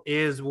kill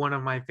is one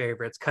of my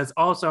favorites because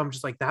also I'm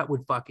just like, that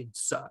would fucking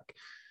suck.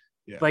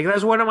 Yeah. Like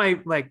that's one of my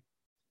like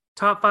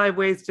top 5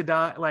 ways to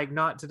die, like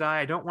not to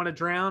die. I don't want to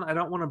drown. I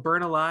don't want to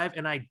burn alive,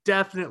 and I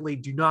definitely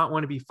do not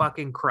want to be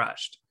fucking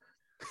crushed.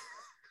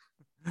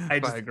 By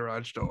a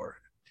garage door.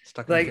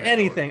 Stuck like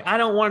anything. I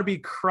don't want to be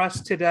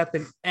crushed to death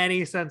in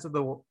any sense of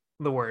the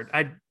word.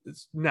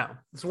 It's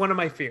one of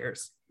my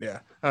fears. Yeah,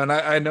 and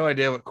I had no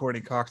idea what Courtney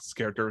Cox's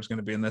character was going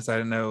to be in this. I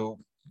didn't know.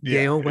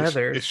 Gail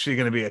Weathers. Is she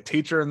going to be a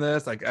teacher in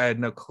this? Like, I had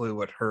no clue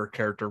what her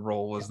character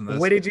role was in this.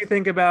 What did you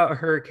think about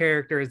her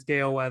character as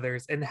Gail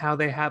Weathers and how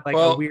they had like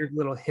a weird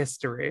little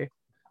history?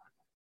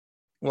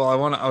 Well,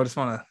 I just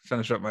want to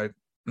finish up my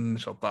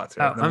initial thoughts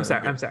here. Oh, I'm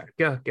sorry.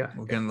 Go.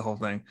 We'll get into the whole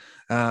thing.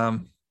 I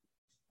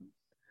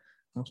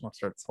almost want to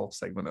start this whole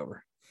segment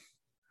over.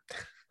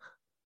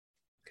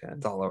 Okay.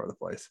 It's all over the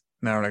place.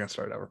 No, we're not gonna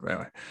start over. But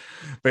anyway,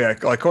 but yeah,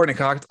 like Courtney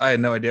Cox, I had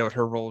no idea what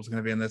her role was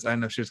going to be in this. I didn't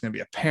know if she was going to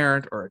be a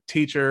parent or a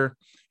teacher,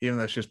 even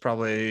though she was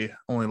probably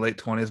only late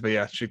 20s. But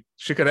yeah,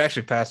 she could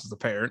actually pass as a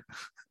parent.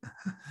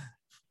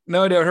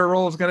 No idea what her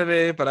role was going to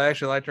be, but I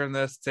actually liked her in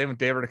this. Same with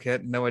David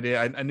Arquette. No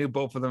idea. I knew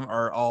both of them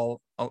are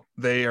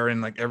they are in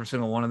like every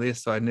single one of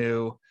these, so I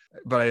knew,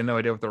 but I had no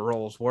idea what their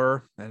roles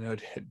were. I know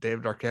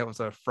David Arquette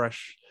was a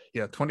fresh,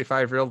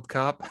 25-year-old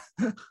cop.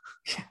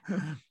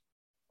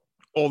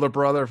 Older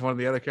brother of one of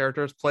the other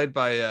characters, played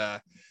by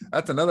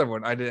that's another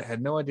one. I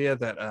had no idea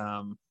that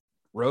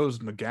Rose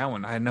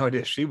McGowan, I had no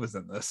idea she was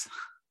in this.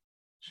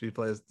 She's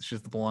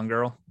the blonde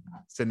girl,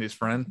 Sydney's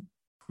friend,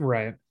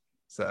 right?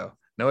 So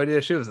no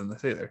idea she was in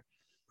this either.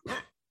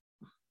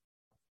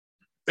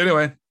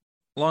 Anyway,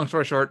 long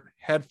story short,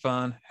 had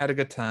fun, had a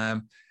good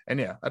time, and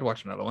yeah, I'd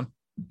watch another one.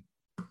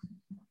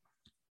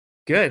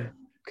 Good.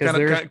 Kind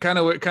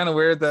of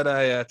weird that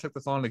I took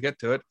this long to get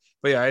to it,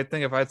 but yeah, I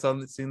think if I'd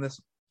seen this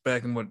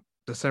back in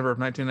December of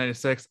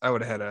 1996, I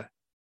would have had a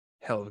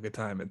hell of a good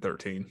time at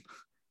 13.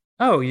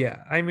 Oh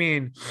yeah, I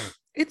mean,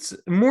 it's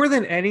more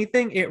than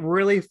anything, it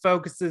really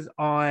focuses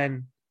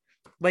on,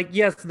 like,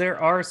 yes, there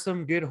are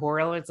some good horror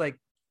elements, like,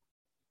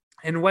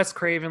 and Wes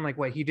Craven, like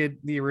what he did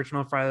the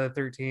original Friday the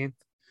 13th.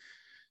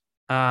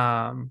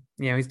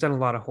 He's done a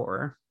lot of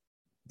horror.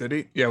 Did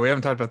he? Yeah, we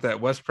haven't talked about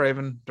that. Wes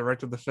Craven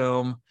directed the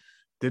film.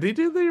 Did he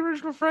do the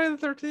original Friday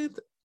the 13th?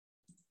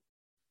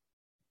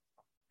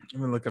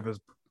 Let me look up his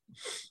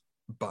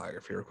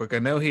biography real quick. I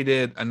know he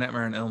did A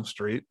Nightmare on Elm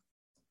Street.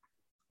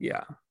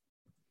 Yeah.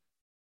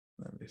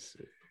 Let me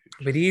see.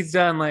 But he's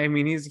done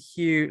he's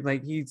huge.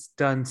 Like he's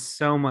done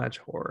so much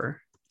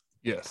horror.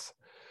 Yes.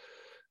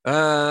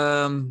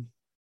 The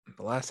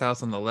Last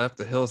House on the Left,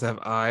 The Hills Have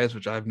Eyes,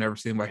 which I've never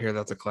seen, but I hear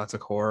that's a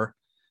classic horror.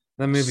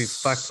 That movie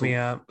fucked me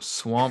up.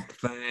 Swamp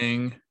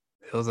Thing,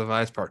 Hills Have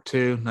Eyes Part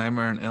 2,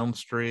 Nightmare on Elm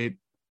Street.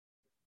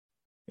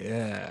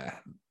 Yeah.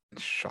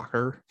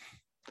 Shocker.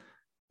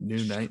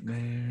 New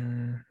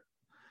Nightmare.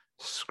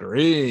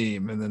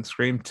 Scream, and then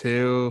Scream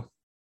 2,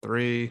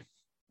 3.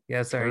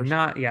 Yeah, sorry,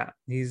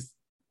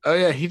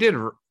 he did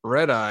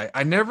Red Eye.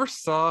 I never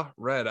saw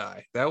Red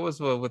Eye. That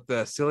was with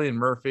Cillian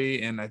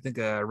Murphy and I think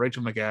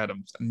Rachel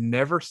McAdams. I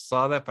never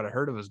saw that, but I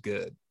heard it was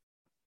good.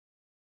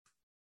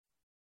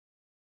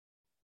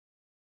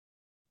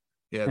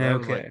 Yeah,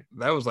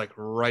 that was like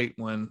right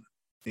when,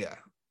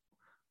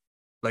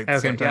 like the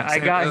same time. Yeah, I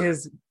got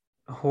his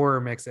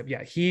horror mix up.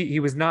 Yeah, he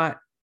was not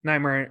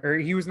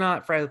he was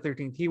not Friday the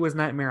 13th. He was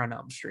Nightmare on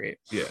Elm Street.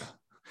 Yeah,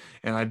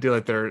 and I do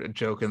like their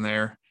joke in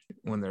there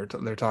when they're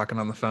talking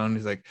on the phone.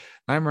 He's like,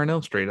 Nightmare on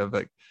Elm Street. I'm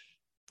like,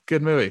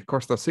 good movie. Of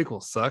course, the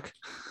sequels suck.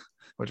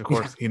 Which, of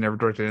course, he never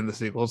directed in the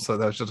sequels, so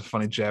that was just a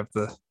funny jab at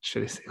the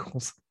shitty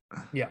sequels.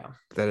 Yeah,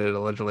 that it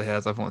allegedly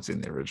has. I've only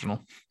seen the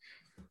original.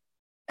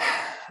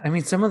 I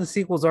mean, some of the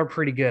sequels are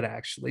pretty good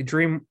actually.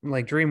 Dream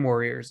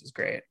Warriors is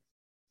great.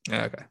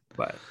 Yeah, okay.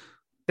 But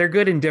they're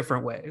good in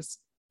different ways.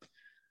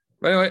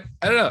 But anyway,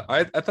 I don't know.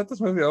 I thought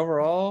this movie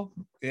overall,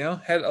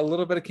 had a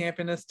little bit of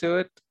campiness to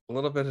it, a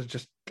little bit of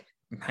just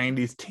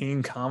 90s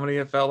teen comedy,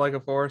 it felt like,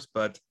 of course,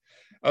 but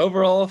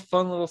overall,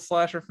 fun little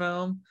slasher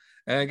film.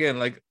 And again,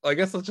 like, I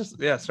guess let's just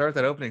start with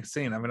that opening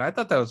scene. I mean, I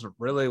thought that was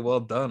really well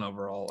done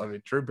overall. I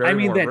mean, Drew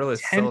Barrymore the really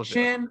sells it.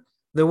 tension,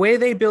 the way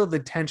they build the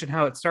tension,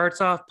 how it starts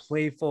off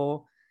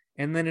playful,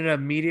 and then it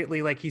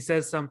immediately, like, he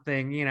says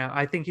something,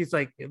 I think he's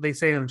like, they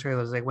say in the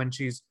trailers, like, when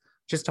she's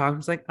just talking,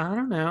 it's like, I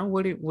don't know,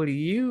 what do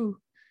you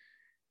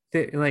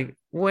like,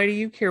 why do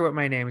you care what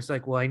my name is?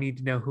 Like, well, I need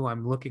to know who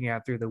I'm looking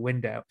at through the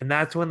window. And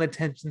that's when the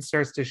tension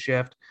starts to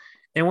shift.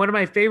 And one of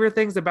my favorite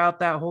things about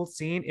that whole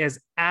scene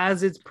is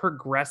as it's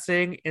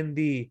progressing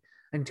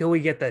until we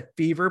get the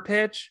fever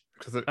pitch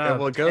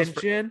of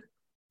tension,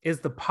 is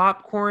the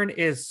popcorn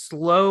is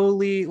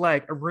slowly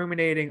like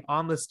ruminating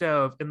on the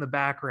stove in the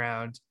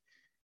background.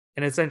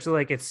 And essentially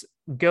like it's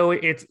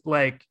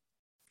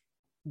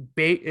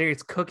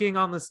cooking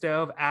on the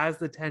stove as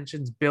the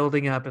tension's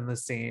building up in the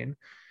scene,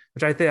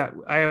 which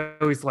I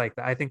always like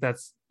that. I think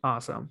that's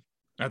awesome.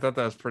 I thought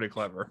that was pretty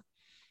clever.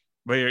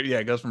 But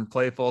it goes from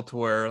playful to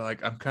where,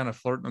 like, I'm kind of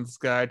flirting with this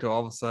guy to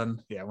all of a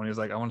sudden, when he's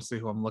like, I want to see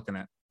who I'm looking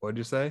at. What'd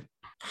you say?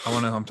 I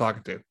want to know who I'm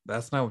talking to.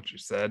 That's not what you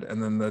said.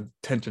 And then the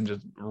tension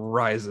just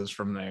rises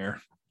from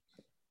there.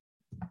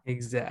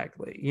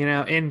 Exactly.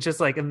 And just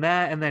like in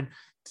that, and then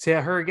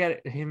to her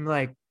get him,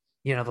 like,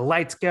 the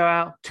lights go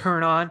out,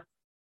 turn on.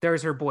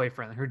 There's her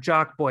boyfriend, her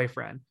jock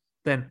boyfriend.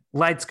 Then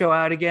lights go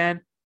out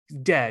again,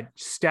 dead,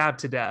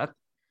 stabbed to death,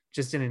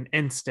 just in an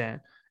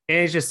instant. And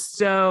it's just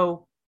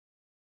so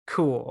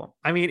cool.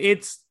 I mean,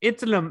 it's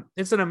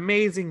an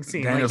amazing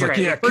scene. Daniel's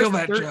like, kill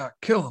that jock,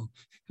 kill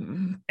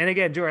him. And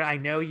again, Jordan, I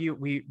know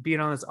we being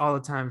on this all the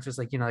time. It's just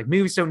like, like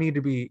most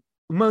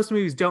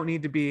movies don't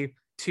need to be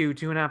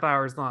 2.5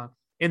 hours long.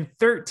 In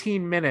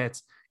 13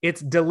 minutes,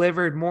 it's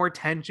delivered more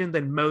tension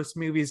than most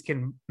movies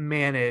can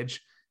manage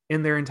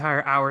in their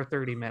entire hour,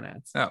 30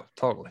 minutes. Oh,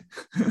 totally.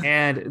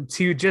 And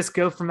to just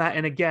go from that.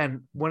 And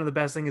again, one of the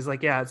best things is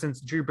like,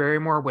 since Drew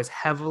Barrymore was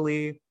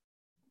heavily,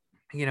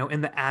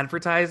 in the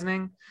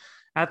advertising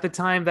at the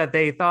time, that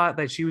they thought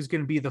that she was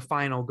going to be the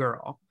final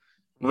girl.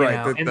 Right.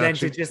 And then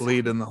to just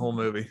lead in the whole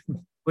movie.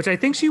 Which I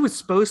think she was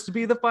supposed to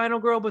be the final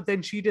girl, but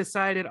then she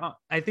decided,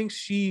 I think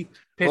she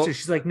pitched it.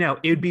 She's like, no,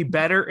 it would be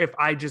better if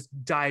I just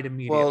died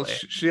immediately. Well,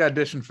 she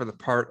auditioned for the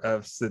part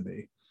of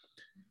Sydney,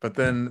 but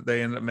then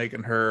they ended up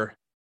making her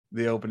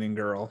the opening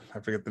girl.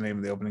 I forget the name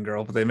of the opening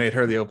girl, but they made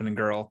her the opening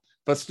girl.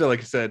 But still, like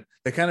you said,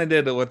 they kind of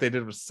did what they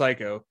did with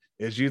Psycho,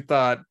 is you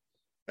thought,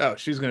 oh,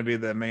 she's going to be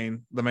the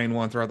main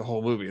one throughout the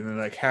whole movie. And then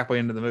like halfway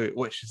into the movie,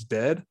 wait, she's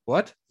dead?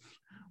 What?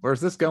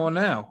 Where's this going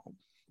now?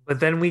 But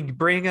then we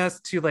bring us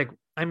to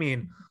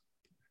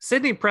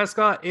Sidney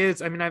Prescott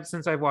is,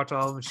 since I've watched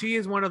all of them, she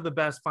is one of the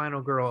best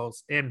final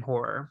girls in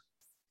horror.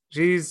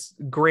 She's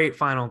great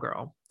final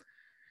girl.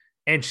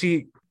 And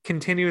she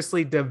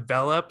continuously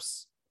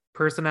develops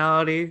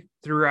personality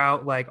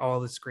throughout like all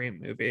the Scream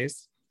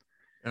movies.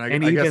 And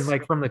I guess,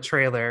 like, from the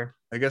trailer,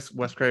 I guess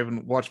Wes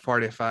Craven watched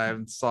Party of Five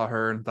and saw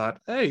her and thought,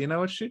 hey, you know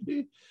what, she's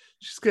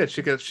good.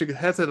 She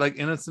has that like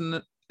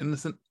innocentness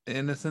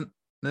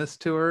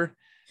to her.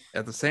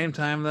 At the same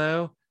time,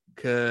 though,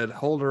 could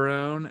hold her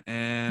own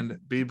and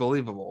be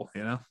believable.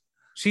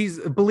 She's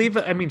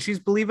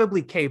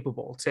believably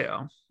capable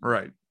too.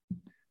 Right.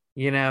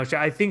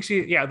 I think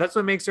that's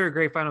what makes her a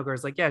great final girl.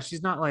 It's like,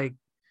 she's not like,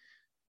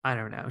 I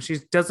don't know. She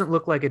doesn't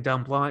look like a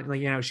dumb blonde.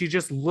 Like, she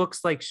just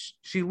looks like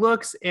she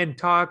looks and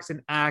talks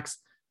and acts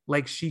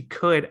like she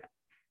could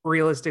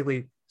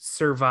realistically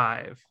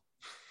survive.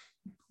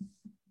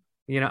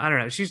 I don't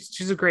know.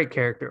 She's a great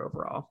character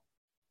overall.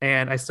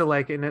 And I still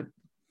like it.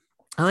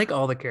 I like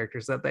all the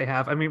characters that they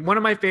have. I mean, one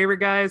of my favorite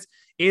guys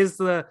is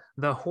the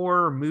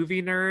horror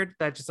movie nerd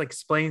that just like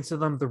explains to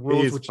them the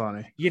rules, which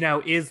funny.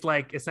 Is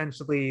like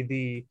essentially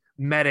the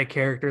meta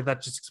character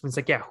that just explains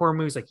like, horror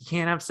movies, like you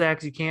can't have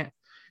sex, you can't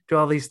do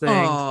all these things.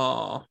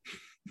 Aww.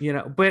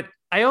 But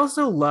I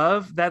also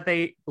love that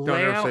they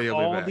lay out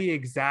all the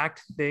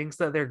exact things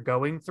that they're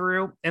going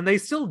through, and they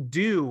still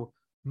do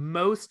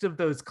most of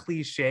those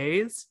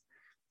cliches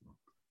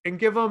and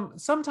give them,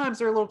 sometimes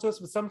they're a little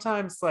twist, but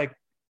sometimes like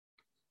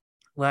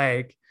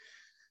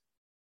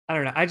I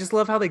don't know. I just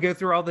love how they go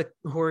through all the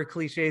horror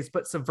cliches,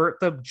 but subvert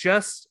them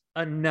just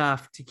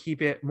enough to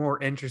keep it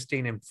more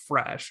interesting and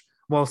fresh,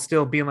 while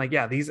still being like,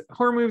 these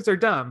horror movies are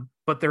dumb,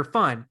 but they're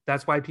fun.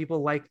 That's why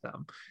people like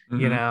them.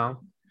 Mm-hmm.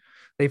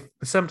 They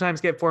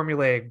sometimes get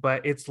formulaic,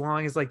 but as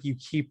long as like you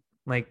keep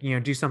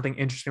do something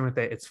interesting with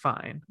it, it's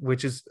fine,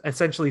 which is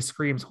essentially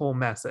Scream's whole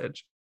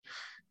message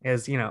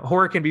is,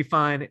 horror can be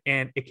fun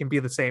and it can be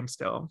the same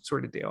still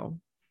sort of deal.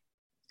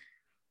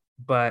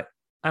 But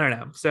I don't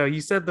know. So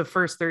you said the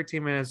first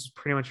 13 minutes is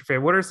pretty much your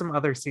favorite. What are some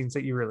other scenes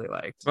that you really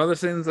liked? Some other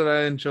scenes that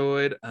I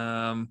enjoyed.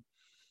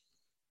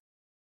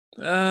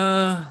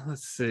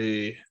 Let's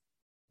see.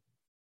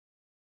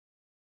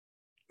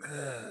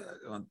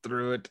 Going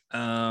through it.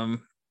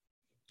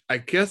 I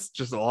guess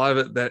just a lot of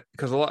it that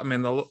because a lot. I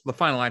mean, the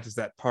final act is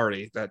that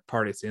party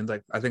scene.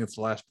 Like I think it's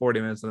the last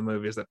 40 minutes of the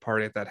movie is that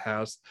party at that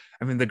house.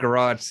 I mean, the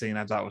garage scene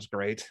I thought was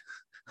great.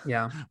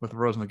 Yeah, with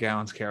Rose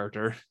McGowan's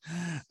character,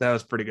 that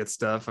was pretty good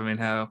stuff. I mean,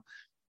 how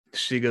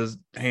she goes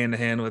hand to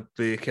hand with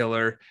the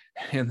killer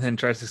and then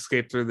tries to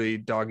escape through the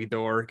doggy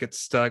door, gets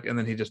stuck, and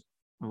then he just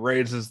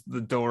raises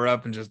the door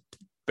up and just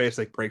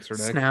basically breaks her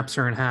neck, snaps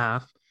her in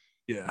half.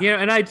 Yeah.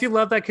 And I do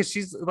love that because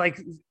she's like,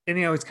 and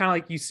it's kind of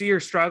like you see her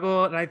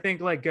struggle, and I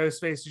think like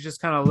Ghostface is just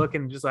kind of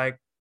looking, just like,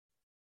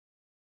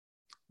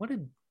 what a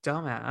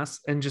dumbass,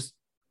 and just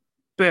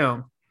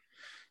boom,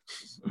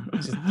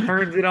 just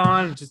turns it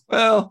on. Just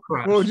well,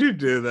 crushed. What would you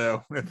do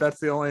though if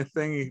that's the only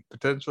thing you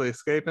potentially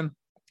escaping?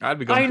 I'd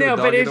be going I through know,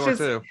 the but doggy it's door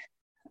just, too.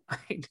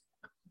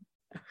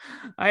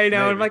 I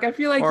know, Maybe. and like I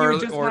feel like or,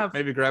 you just or have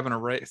maybe grabbing a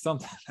rake,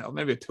 something else,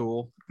 maybe a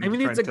tool. I mean,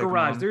 it's a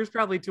garage. There's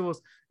probably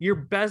tools. Your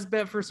best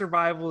bet for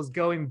survival is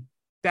going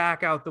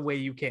back out the way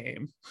you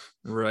came.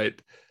 Right.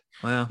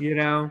 Well,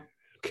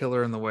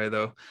 killer in the way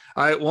though.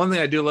 One thing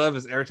I do love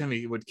is every time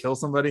he would kill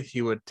somebody,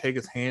 he would take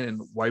his hand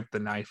and wipe the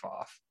knife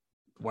off,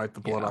 wipe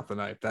the blood off the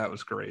knife. That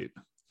was great.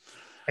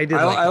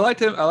 I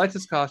liked him. I liked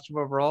his costume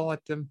overall. I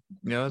liked him,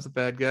 as a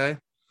bad guy.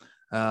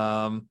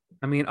 I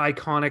mean,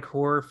 iconic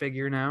horror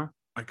figure now.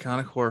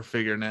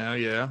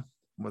 Yeah.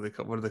 What do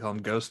they call him?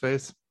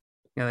 Ghostface.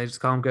 Yeah, they just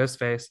call him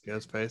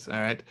Ghostface.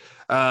 All right.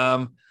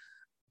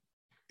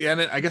 Yeah,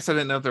 and I guess I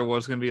didn't know if there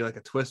was going to be like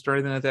a twist or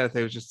anything like that. I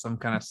think it was just some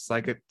kind of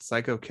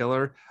psycho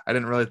killer. I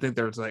didn't really think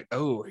there was like,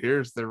 oh,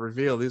 here's the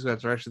reveal. These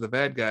guys are actually the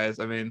bad guys.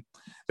 I mean,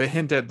 they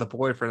hint at the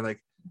boyfriend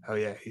like, oh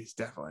yeah, he's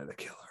definitely the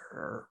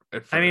killer.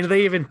 I mean,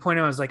 they even point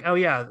out, I was like, oh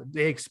yeah,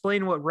 they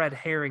explain what red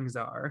herrings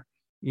are.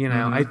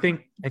 I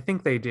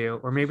think they do,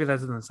 or maybe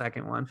that's in the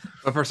second one.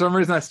 But for some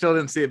reason, I still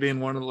didn't see it being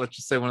one of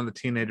the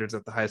teenagers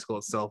at the high school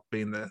itself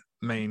being the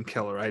main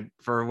killer.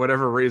 For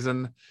whatever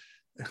reason,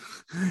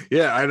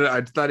 yeah,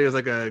 I thought he was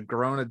like a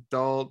grown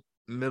adult,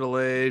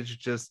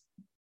 middle-aged, just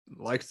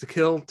likes to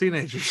kill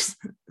teenagers.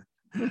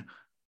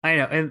 I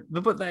know,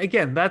 but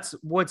again, that's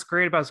what's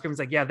great about Scream. Is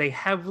like, yeah, they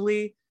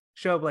heavily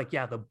show up like,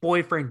 yeah, the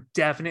boyfriend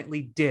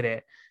definitely did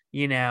it,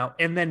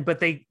 and then but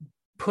they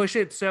push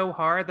it so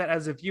hard that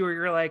as a viewer,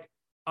 you're like,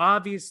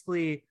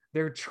 obviously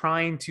they're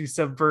trying to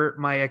subvert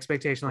my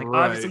expectation. Like,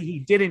 right. Obviously he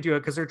didn't do it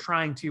because they're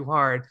trying too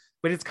hard,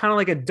 but it's kind of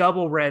like a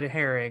double red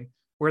herring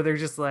where they're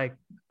just like,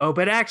 oh,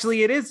 but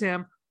actually it is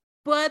him.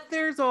 But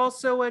there's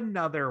also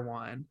another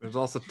one. There's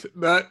also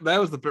that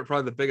was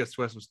probably the biggest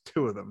twist was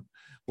two of them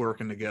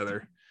working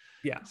together.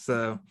 Yeah.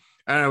 So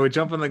I don't know. We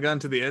jumping the gun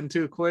to the end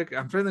too quick.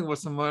 I'm trying to think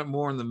what's some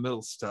more in the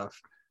middle stuff.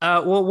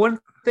 Well, one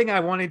thing I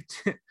wanted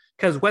to,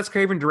 because Wes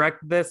Craven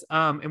directed this,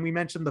 and we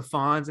mentioned the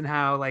Fonz and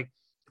how like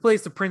he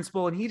plays the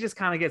principal, and he just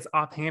kind of gets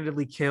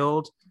offhandedly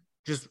killed,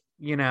 just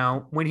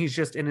when he's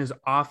just in his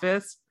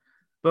office.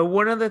 But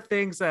one of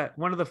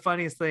the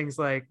funniest things,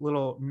 like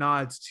little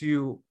nods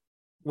to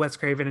Wes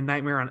Craven and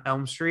Nightmare on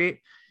Elm Street,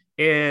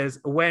 is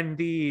when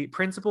the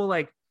principal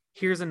like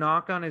hears a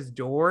knock on his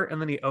door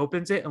and then he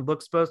opens it and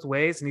looks both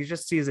ways and he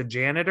just sees a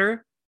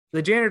janitor.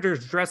 The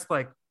janitor's dressed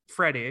like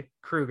Freddy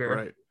Krueger.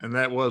 Right. And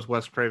that was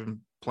Wes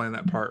Craven playing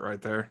that part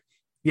right there.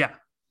 Yeah.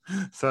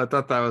 So I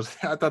thought that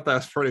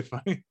was pretty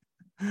funny.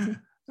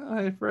 Oh,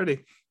 hey,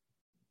 Freddy.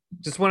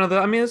 Just one of the,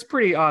 I mean, it's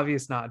pretty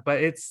obvious nod,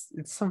 but it's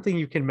something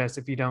you can miss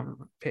if you don't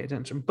pay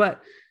attention.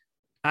 But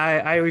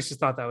I always just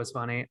thought that was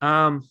funny.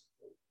 I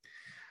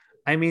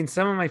mean,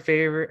 some of my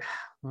favorite,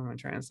 what am I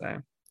trying to say?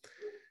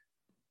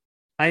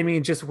 I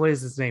mean, just what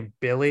is his name?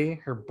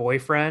 Billy, her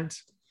boyfriend.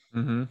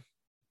 Mm-hmm.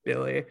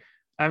 Billy.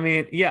 I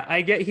mean, yeah,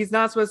 I get he's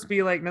not supposed to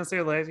be like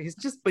necessarily. He's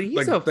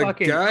like, a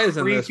fucking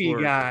creepy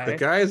guy. The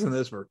guys in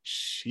this were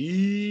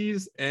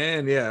cheese,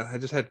 and yeah, I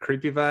just had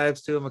creepy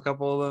vibes to them. A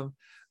couple of them.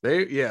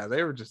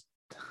 They were just.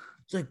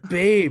 It's like,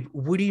 babe,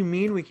 what do you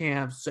mean we can't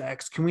have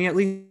sex? Can we at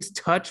least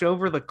touch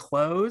over the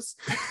clothes?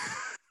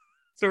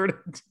 Sort of.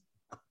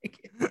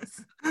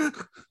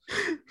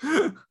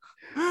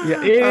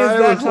 Yeah, it is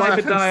that type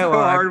of dialogue.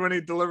 So hard when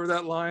he delivered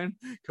that line.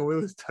 Can we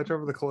at least touch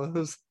over the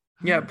clothes?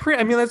 Yeah,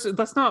 I mean that's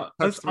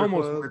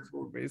almost word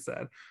for what he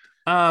said.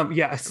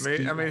 Yeah.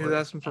 I mean he's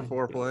asking for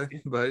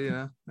foreplay, but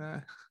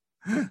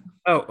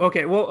Oh,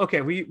 okay. Well,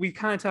 okay. We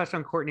kind of touched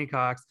on Courtney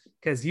Cox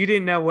because you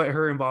didn't know what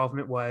her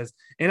involvement was.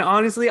 And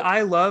honestly,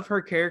 I love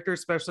her character,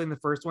 especially in the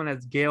first one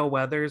as Gale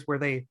Weathers, where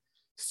they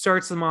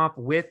starts them off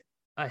with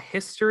a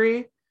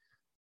history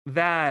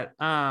that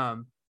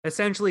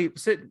essentially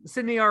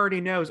Sydney already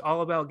knows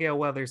all about Gale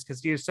Weathers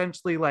because he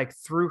essentially like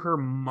threw her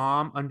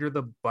mom under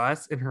the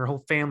bus and her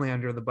whole family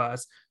under the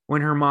bus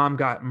when her mom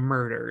got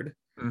murdered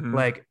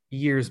like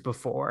years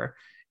before.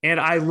 And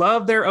I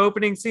love their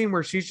opening scene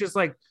where she's just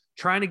like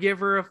trying to give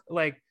her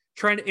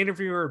trying to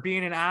interview her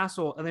being an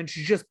asshole, and then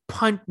she just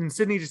and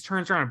Sydney just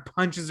turns around and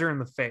punches her in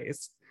the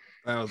face.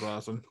 That was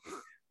awesome.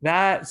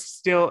 That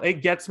still,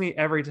 it gets me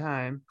every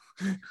time.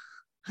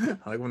 I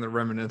like when they're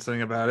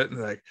reminiscing about it and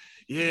they're like,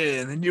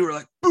 yeah, and then you were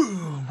like,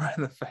 boom, right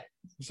in the face.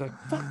 It's like,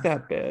 fuck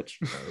that bitch.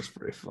 That was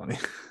pretty funny.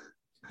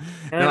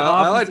 And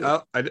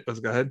no,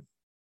 go ahead.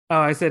 Oh,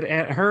 I said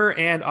her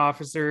and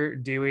Officer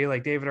Dewey,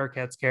 like David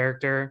Arquette's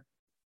character.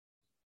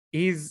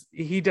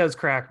 He does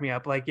crack me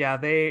up. Like, yeah,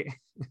 they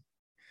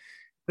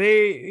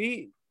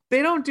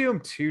don't do him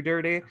too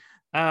dirty.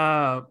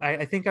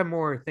 I think I'm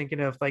more thinking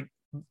of like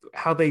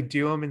how they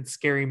do him in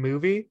Scary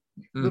Movie.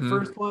 The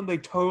first one, they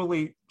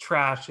totally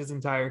trash his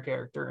entire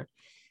character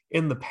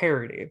in the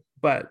parody.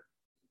 But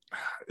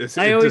does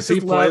he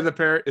play the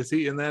parody? Is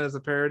he in that as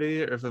a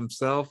parody of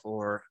himself,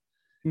 or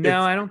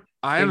no? I don't.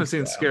 I haven't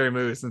seen Scary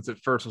Movie since it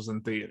first was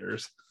in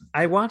theaters.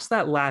 I watched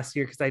that last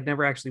year because I'd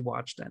never actually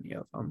watched any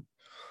of them.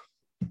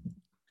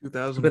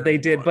 2000, but they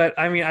did. But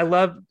I mean, I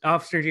love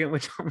Officer Dewey,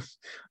 which I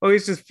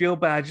always just feel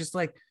bad. Just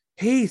like,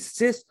 hey,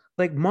 sis,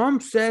 like mom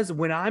says,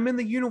 when I'm in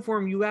the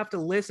uniform, you have to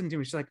listen to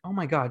me. She's like, oh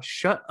my God,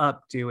 shut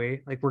up,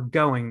 Dewey. Like, we're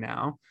going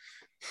now.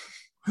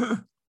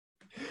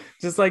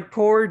 Just like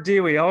poor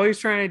Dewey. All he's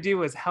trying to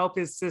do is help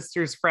his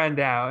sister's friend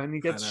out, and he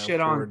gets shit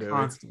on Dewey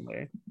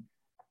constantly.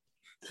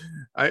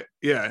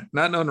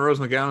 Not knowing Rose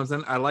McGowan was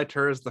in, I liked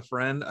her as the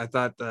friend. I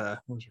thought, what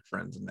was her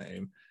friend's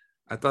name?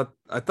 I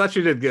thought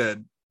she did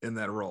good in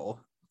that role.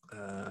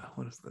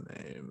 What is the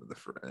name of the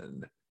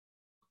friend?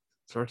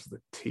 Starts with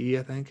a T,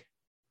 I think. It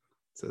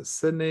says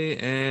Sydney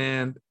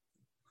and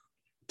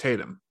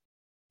Tatum.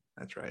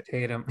 That's right.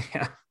 Tatum.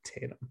 Yeah,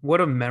 Tatum.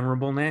 What a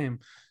memorable name.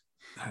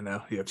 I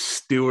know. You have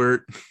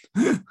Stewart,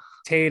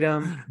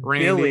 Tatum,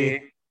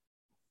 Randy,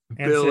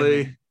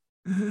 Billy.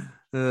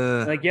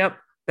 Like, yep.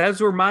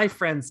 Those were my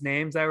friends'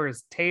 names. I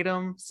was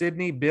Tatum,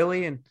 Sydney,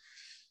 Billy, and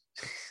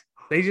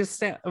they just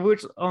sound,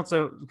 which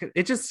also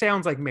it just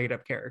sounds like made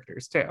up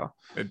characters too.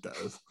 It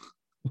does.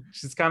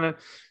 Which is kind of,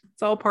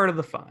 it's all part of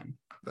the fun.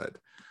 But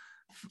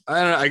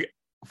I don't know.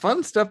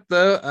 Fun stuff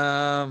though.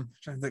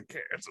 Trying to think,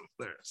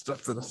 there's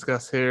stuff to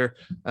discuss here.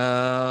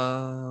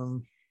 I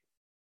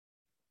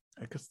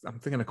guess I'm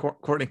thinking of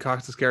Courtney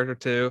Cox's character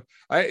too.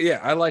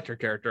 I liked her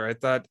character. I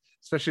thought,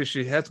 especially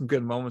she had some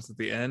good moments at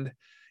the end.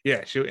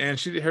 Yeah,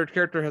 her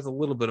character has a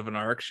little bit of an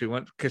arc. She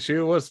went because she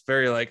was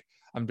very like,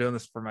 I'm doing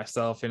this for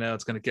myself. You know,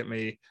 it's going to get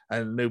me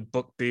a new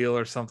book deal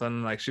or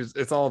something. Like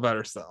it's all about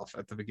herself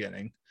at the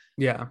beginning.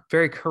 Yeah,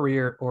 very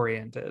career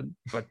oriented.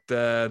 But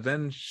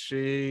then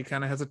she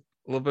kind of has a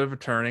little bit of a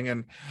turning,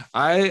 and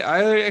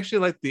I actually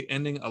like the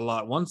ending a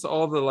lot. Once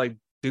all the like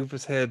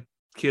doofus head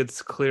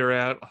kids clear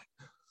out, like,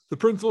 the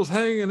principal's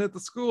hanging at the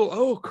school.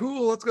 Oh,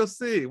 cool. Let's go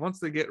see. Once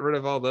they get rid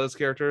of all those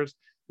characters,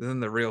 then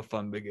the real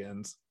fun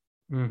begins.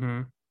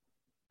 Mm-hmm.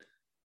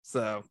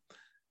 So,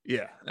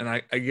 yeah, and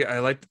I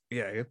liked,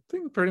 I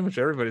think pretty much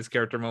everybody's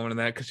character moment in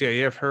that, because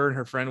you have her and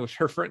her friend. Which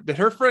did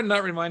her friend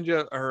not remind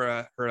you,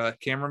 or her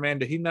cameraman?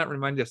 Did he not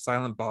remind you of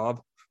Silent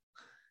Bob?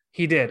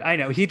 He did. I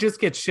know he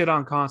just gets shit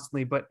on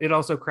constantly, but it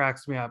also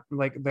cracks me up.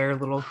 Like their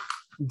little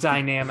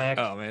dynamic.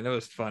 Oh man, it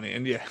was funny,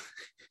 and yeah,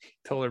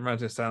 totally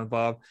reminds me of Silent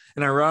Bob.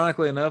 And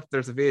ironically enough,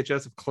 there's a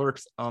VHS of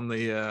Clerks on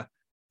the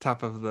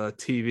top of the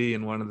TV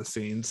in one of the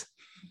scenes.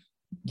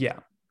 Yeah.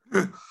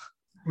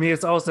 I mean,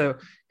 it's also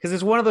because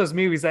it's one of those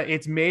movies that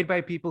it's made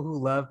by people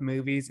who love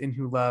movies and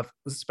who love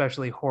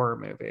especially horror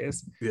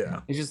movies. Yeah.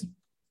 It's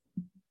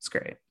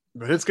great.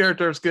 But his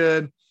character is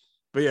good.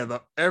 But yeah,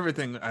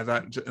 everything I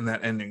thought in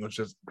that ending was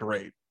just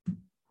great.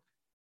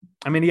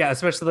 I mean, yeah,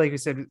 especially like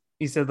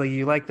you said like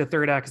you like the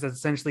third act because it's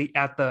essentially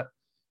at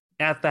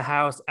the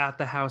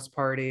house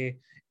party.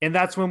 And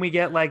that's when we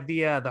get like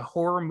the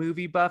horror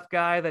movie buff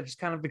guy that just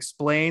kind of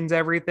explains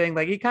everything.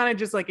 Like he kind of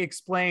just like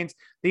explains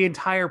the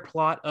entire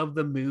plot of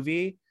the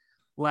movie,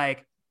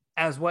 like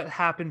as what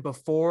happened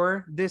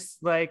before this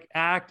like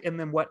act, and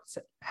then what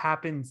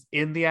happens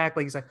in the act.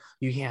 Like he's like,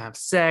 you can't have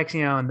sex,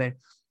 you know, and then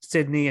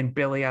Sydney and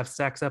Billy have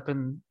sex up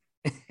in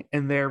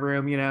their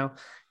room, you know.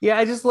 Yeah,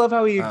 I just love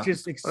how he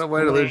just explains.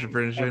 What a way to lose your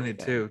virginity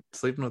too,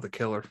 sleeping with a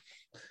killer.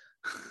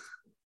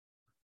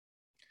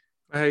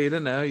 Hey, you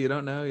don't know.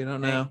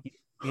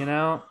 You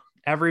know,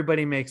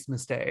 everybody makes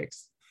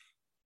mistakes.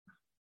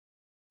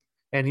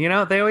 And, you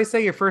know, they always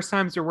say your first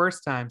time's your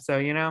worst time. So,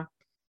 you know,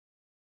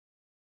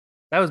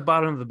 that was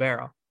bottom of the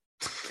barrel.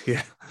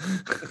 Yeah.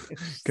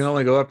 Can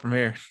only go up from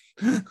here.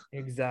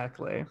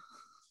 Exactly.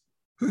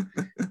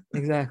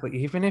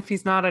 Exactly. Even if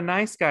he's not a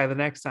nice guy the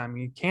next time,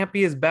 you can't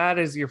be as bad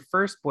as your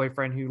first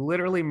boyfriend who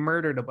literally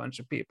murdered a bunch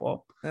of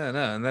people. Yeah,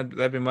 no. And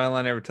that'd be my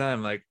line every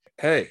time. Like,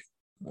 hey,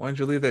 why don't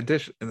you leave that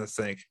dish in the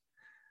sink?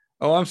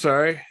 Oh, I'm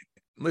sorry.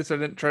 At least I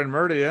didn't try to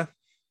murder you.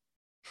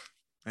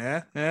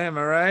 Yeah, am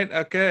I right?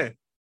 Okay.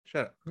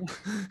 Shut up.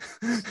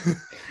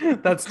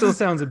 That still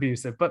sounds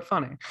abusive, but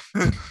funny.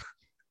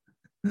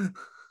 Could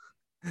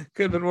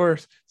have been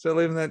worse. So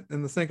leaving that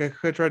in the sink, I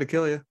could try to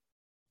kill you.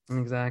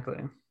 Exactly.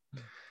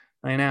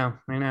 I know.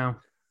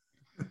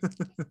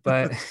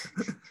 But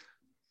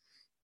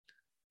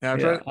now,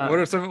 what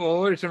are some of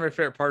your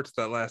favorite parts of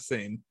that last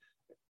scene?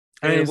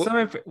 I mean,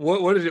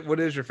 what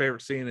is your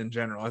favorite scene in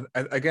general?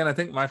 I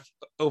think my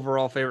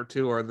overall favorite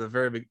two are the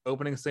very big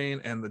opening scene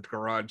and the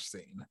garage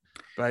scene.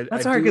 But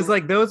that's hard because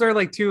like those are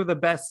like two of the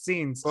best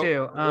scenes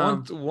too.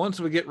 Once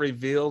we get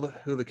revealed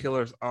who the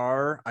killers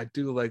are, I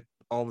do like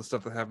all the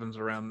stuff that happens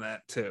around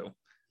that too.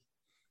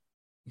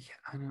 Yeah,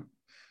 I don't.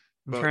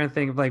 I'm trying to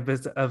think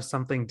of of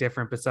something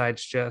different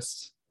besides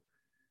just.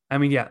 I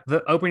mean, yeah,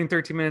 the opening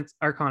 13 minutes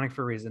iconic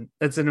for a reason.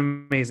 It's an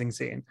amazing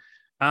scene.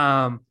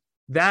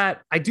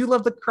 That I do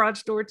love the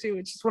crotch door too.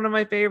 It's just one of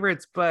my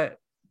favorites. But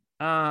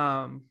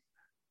so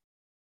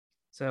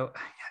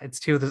it's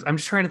two of those. I'm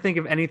just trying to think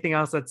of anything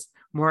else that's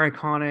more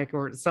iconic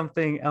or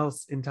something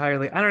else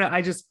entirely. I don't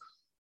know.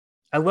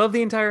 I love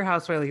the entire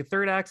house. Like the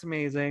third act's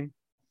amazing.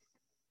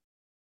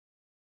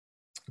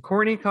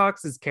 Courtney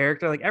Cox's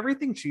character, like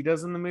everything she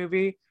does in the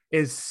movie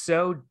is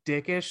so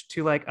dickish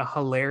to like a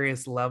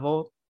hilarious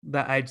level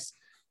that I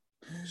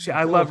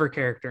love her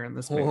character in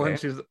this movie. When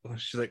she's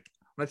like,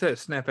 when I tell you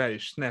to snap at you,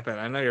 snap at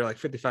it. I know you're like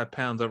 55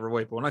 pounds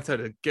overweight, but when I tell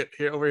you to get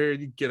here over here,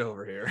 you get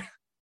over here.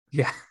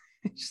 Yeah.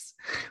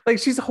 Like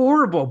she's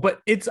horrible,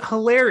 but it's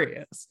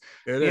hilarious.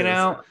 It you is.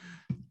 know?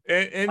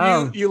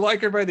 And you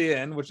like her by the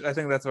end, which I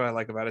think that's what I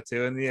like about it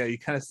too. And yeah, you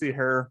kind of see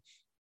her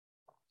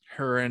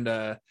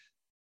and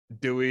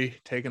Dewey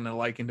taking a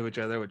liking to each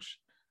other, which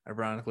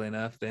ironically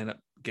enough, they end up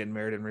getting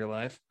married in real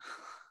life.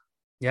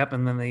 Yep,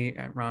 and then they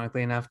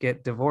ironically enough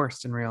get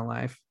divorced in real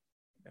life.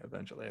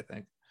 Eventually, I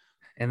think.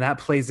 And that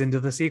plays into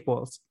the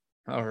sequels.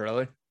 Oh,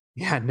 really?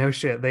 Yeah, no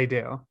shit, they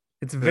do.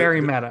 It's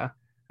very meta.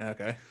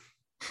 Okay.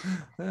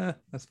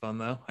 That's fun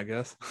though, I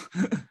guess.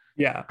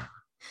 Yeah.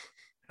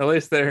 At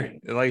least they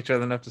like each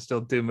other enough to still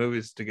do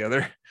movies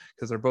together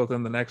because they're both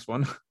in the next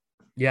one.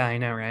 Yeah, I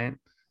know, right?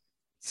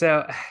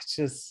 So it's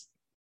just,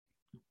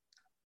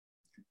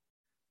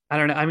 I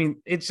don't know. I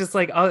mean, it's just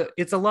like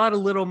it's a lot of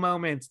little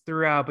moments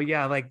throughout, but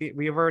yeah, like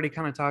we've already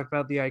kind of talked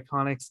about the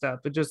iconic stuff,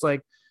 but just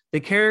like the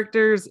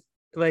characters,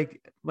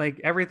 like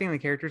everything the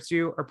characters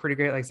do are pretty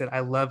great. Like I said, I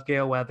love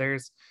Gale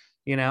Weathers.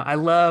 You know, I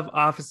love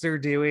Officer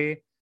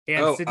Dewey.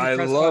 And Sidney I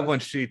Prescott. love when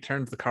she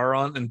turns the car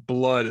on and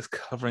blood is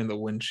covering the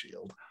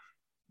windshield.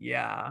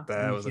 Yeah,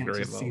 that was a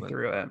great moment. See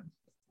through it.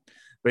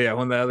 But yeah,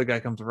 when the other guy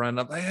comes running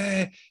up, like,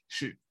 hey,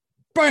 she,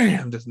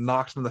 bam, just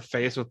knocks him in the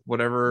face with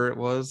whatever it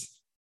was.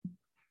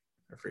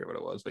 I forget what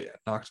it was, but yeah,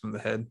 knocks him in the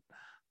head.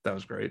 That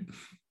was great.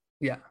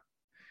 Yeah.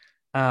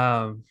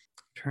 I'm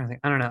trying to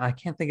think. I don't know. I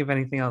can't think of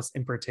anything else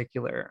in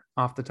particular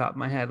off the top of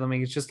my head. I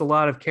mean, it's just a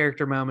lot of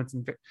character moments,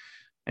 and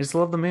I just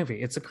love the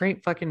movie. It's a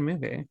great fucking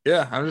movie.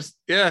 Yeah, I'm just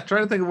trying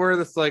to think of where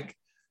this like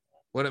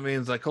what it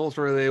means like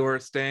culturally, where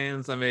it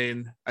stands. I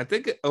mean, I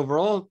think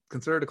overall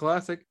considered a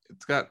classic.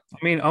 It's got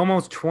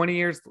almost 20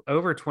 years,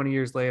 over 20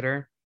 years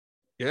later.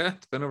 Yeah,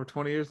 it's been over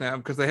 20 years now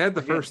because they had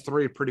the first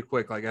three pretty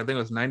quick. Like I think it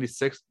was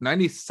 96,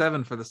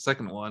 97 for the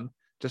second one,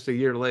 just a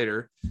year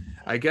later.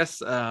 I guess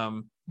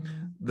the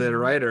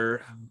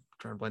writer, I'm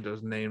trying to blank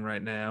his name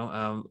right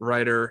now,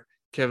 writer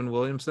Kevin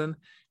Williamson,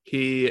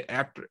 he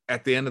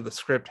at the end of the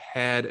script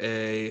had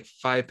a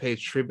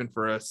 5-page treatment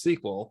for a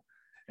sequel.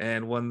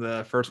 And when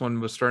the first one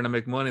was starting to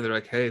make money, they're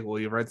like, hey, will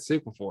you write the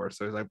sequel for us?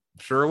 So he's like,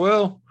 sure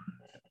will.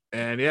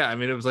 And yeah, I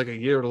mean, it was like a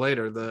year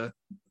later, the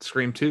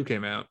Scream 2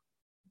 came out.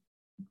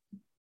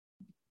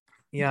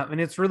 Yeah,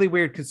 and it's really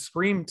weird because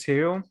Scream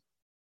 2,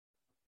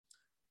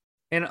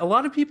 and a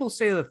lot of people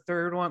say the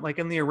third one, like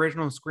in the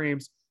original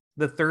Screams,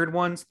 the third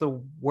one's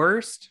the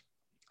worst.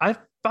 I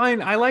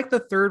like the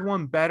third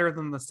one better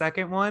than the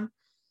second one.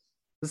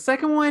 The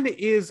second one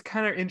is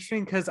kind of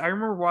interesting because I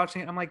remember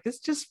watching it. I'm like, this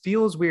just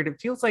feels weird.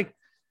 It feels like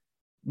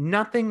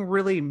nothing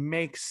really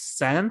makes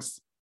sense.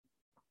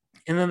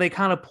 And then they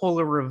kind of pull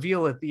a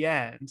reveal at the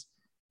end.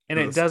 And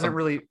it doesn't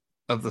really...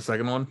 Of the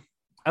second one?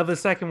 Of the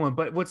second one.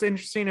 But what's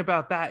interesting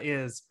about that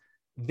is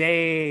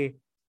it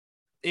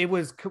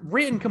was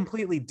written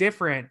completely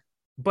different.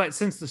 But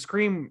since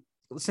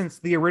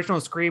the original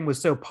Scream was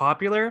so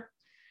popular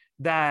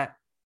that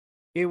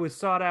it was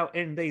sought out,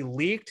 and they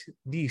leaked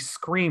the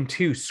Scream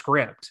 2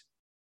 script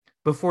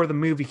before the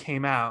movie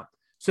came out.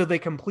 So they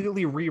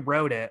completely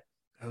rewrote it.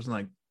 That was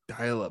like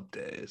dial-up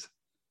days.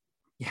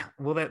 Yeah.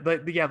 Well,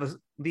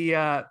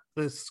 the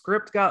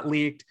script got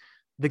leaked.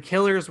 The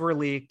killers were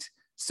leaked.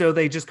 So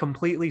they just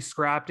completely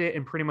scrapped it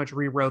and pretty much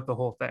rewrote the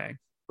whole thing.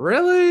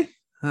 Really?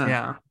 Huh.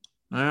 Yeah.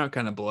 That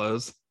kind of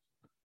blows.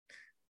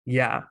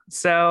 Yeah.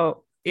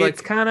 So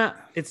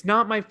it's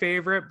not my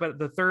favorite, but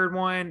the third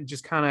one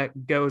just kind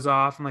of goes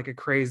off in like a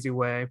crazy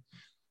way.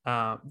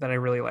 That I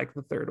really like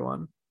the third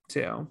one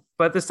too.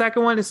 But the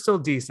second one is still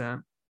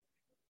decent.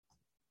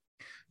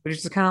 But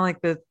it's just kind of like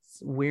this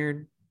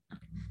weird.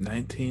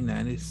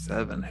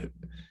 1997.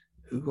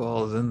 Who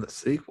all is in the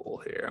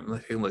sequel here? I'm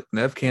looking like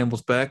Nev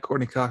Campbell's back,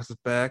 Courtney Cox is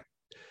back,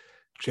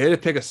 Jada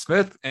Pinkett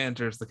Smith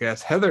enters the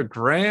cast, Heather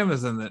Graham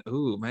is in it.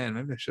 Ooh man,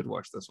 maybe I should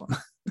watch this one.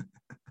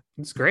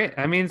 It's great.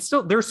 I mean,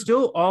 they're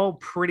still all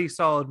pretty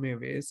solid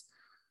movies.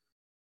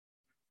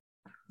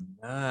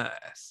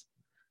 Nice.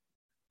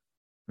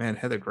 Man,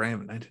 Heather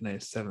Graham in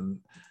 1997.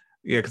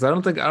 Yeah, because I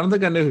don't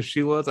think I knew who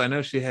she was. I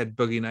know she had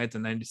Boogie Nights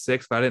in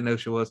 96, but I didn't know who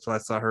she was till I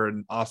saw her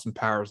in Austin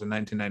Powers in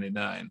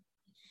 1999.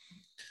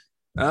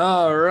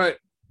 All right.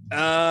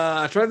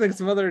 I try to think of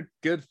some other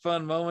good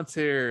fun moments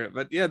here.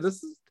 But yeah,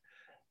 this is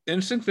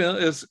interesting film.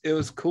 It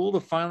was cool to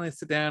finally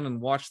sit down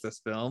and watch this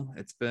film.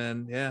 It's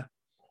been,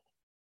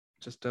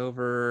 just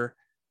over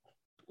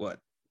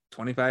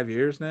 25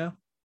 years now.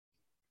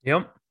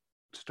 Yep.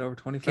 Just over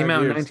 25 Came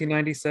out years. in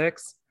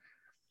 1996.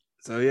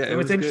 So yeah, It it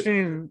was was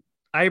interesting. good.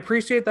 I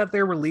appreciate that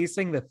they're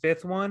releasing the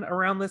 5th one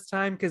around this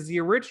time, because the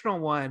original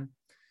one,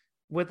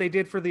 what they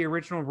did for the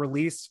original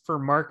release for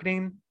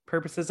marketing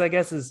purposes, I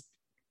guess, is,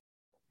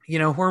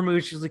 horror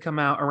movies usually come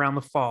out around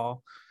the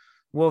fall.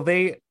 Well,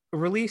 they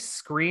released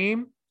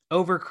Scream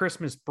over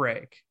Christmas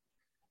break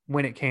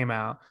when it came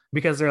out,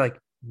 because they're like,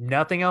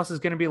 nothing else is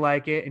going to be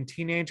like it. And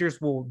teenagers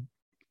will,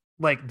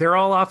 like, they're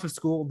all off of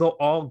school. They'll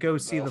all go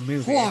see the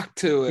movie. Flock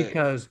to it.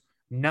 Because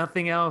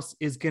nothing else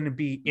is going to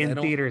be in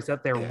theaters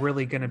that they're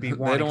really going to be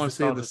wanting. They don't want to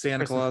see the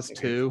Santa Claus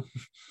 2.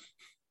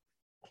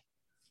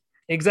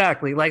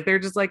 Exactly. Like, they're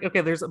just like,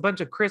 okay, there's a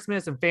bunch of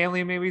Christmas and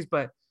family movies,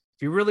 but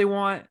if you really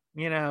want,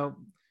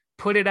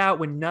 put it out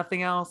when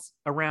nothing else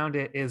around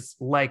it is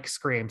like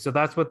Scream. So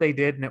that's what they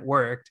did, and it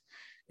worked.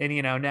 And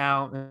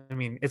now, I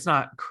mean, it's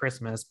not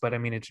Christmas, but I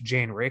mean, it's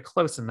January,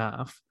 close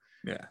enough.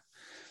 Yeah.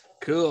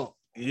 Cool.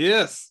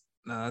 Yes.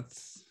 No,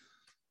 that's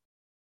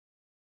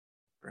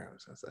what I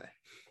was gonna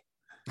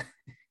say.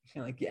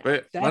 You're like, yeah.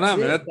 But no,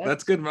 man,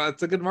 that's good.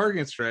 That's a good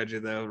marketing strategy,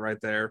 though, right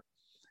there.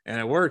 And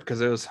it worked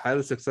because it was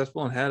highly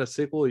successful and had a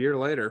sequel a year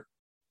later.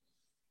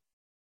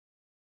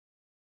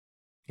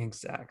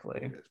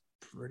 Exactly.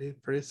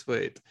 Pretty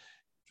sweet.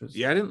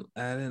 Yeah, I didn't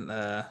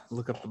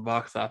look up the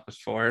box office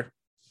for it.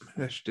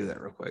 Maybe I should do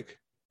that real quick.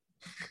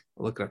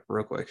 I'll look it up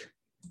real quick.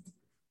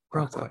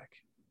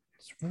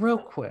 Just real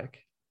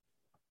quick.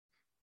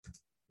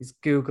 He's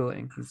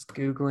Googling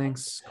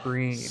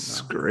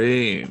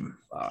Scream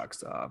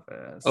box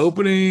office.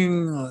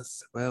 Opening,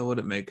 what would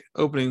it make?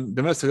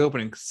 Domestic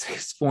opening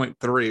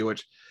 6.3,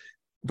 which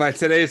by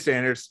today's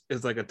standards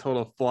is like a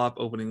total flop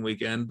opening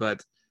weekend.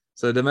 But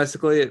so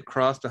domestically it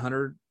crossed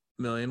 100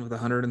 million with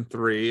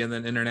 103, and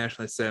then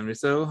internationally 70.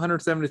 So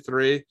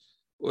 173,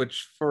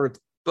 which for its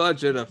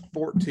budget of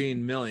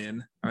 14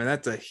 million, I mean,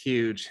 that's a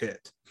huge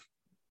hit.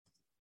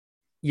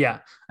 Yeah.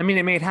 I mean,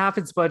 it made half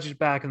its budget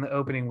back in the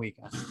opening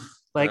weekend.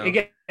 Like,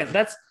 again,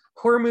 that's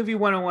horror movie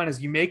 101,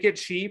 is you make it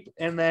cheap,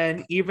 and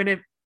then even if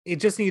it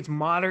just needs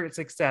moderate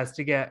success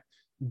to get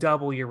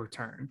double your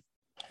return.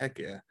 Heck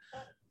yeah.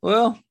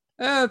 Well,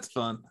 that's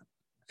fun.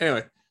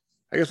 Anyway,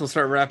 I guess we'll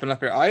start wrapping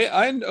up here.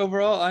 I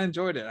overall, I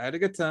enjoyed it. I had a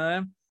good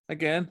time.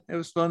 Again, it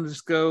was fun to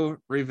just go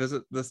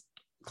revisit this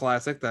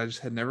classic that I just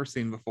had never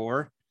seen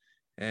before.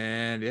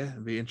 And yeah,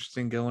 it'd be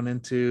interesting going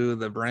into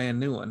the brand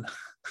new one.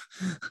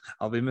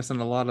 I'll be missing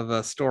a lot of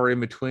a story in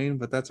between,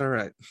 but that's all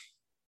right.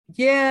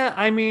 Yeah,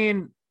 I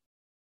mean,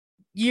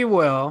 you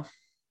will.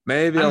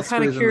 Maybe I'm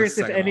kind of curious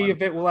if any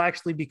of it will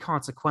actually be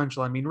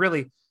consequential. I mean,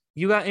 really,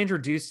 you got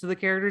introduced to the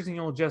characters and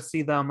you'll just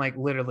see them like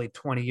literally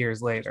 20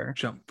 years later.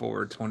 Jump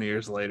forward 20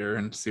 years later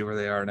and see where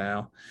they are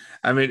now.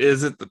 I mean,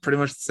 is it pretty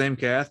much the same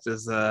cast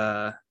as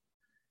I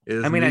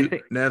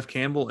think Nev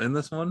Campbell in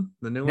this one,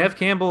 the new one? Nev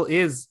Campbell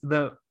is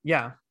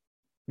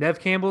Nev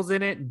Campbell's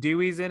in it.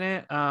 Dewey's in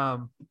it.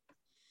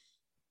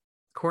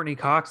 Courtney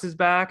Cox is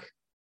back.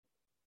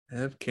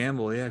 Nev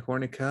Campbell, yeah,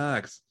 Courtney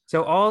Cox.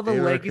 So all the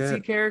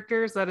legacy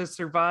characters that have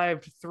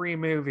survived 4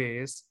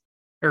 movies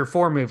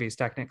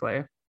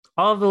technically,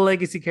 all the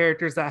legacy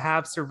characters that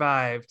have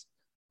survived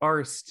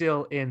are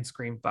still in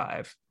Scream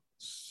 5.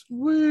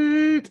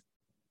 Sweet.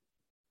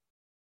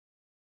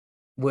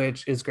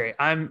 Which is great.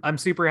 I'm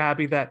super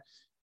happy that,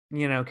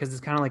 because it's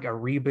kind of like a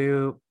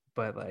reboot,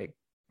 but like,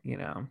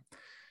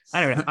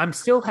 I don't know. I'm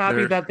still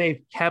happy that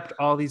they've kept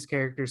all these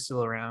characters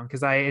still around,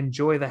 because I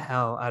enjoy the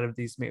hell out of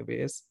these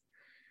movies.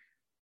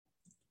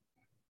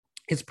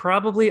 It's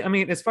probably, I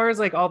mean, as far as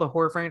like all the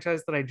horror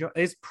franchise that I enjoy,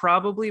 it's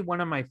probably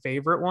one of my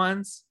favorite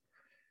ones.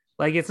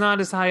 Like, it's not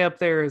as high up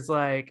there as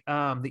like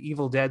the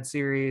Evil Dead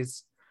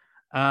series.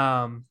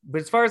 But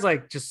as far as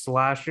like just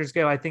slashers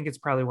go, I think it's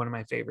probably one of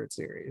my favorite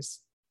series.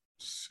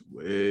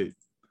 Sweet.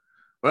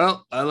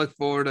 Well, I look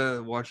forward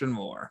to watching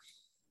more.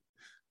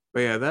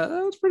 But yeah, that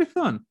was pretty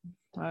fun.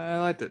 I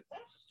liked it.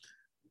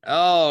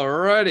 All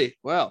righty.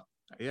 Well,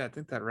 yeah, I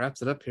think that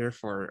wraps it up here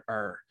for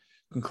our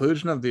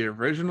conclusion of the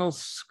original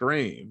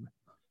Scream.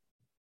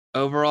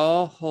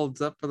 Overall,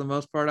 holds up for the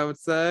most part, I would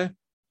say.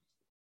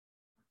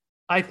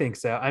 I think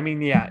so. I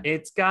mean, yeah,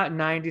 it's got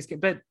 90s,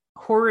 but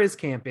horror is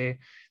campy.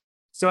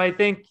 So I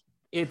think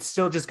it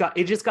just got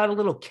a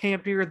little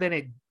campier than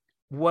it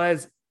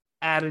was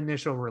at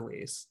initial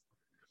release,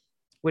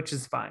 which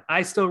is fine.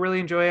 I still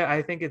really enjoy it.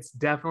 I think it's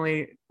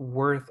definitely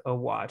worth a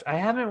watch. I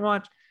haven't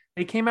watched,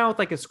 they came out with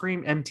like a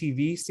Scream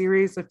MTV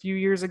series a few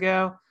years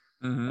ago.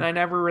 Mm-hmm. And I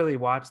never really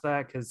watched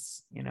that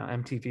because,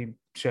 MTV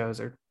shows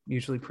are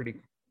usually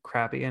pretty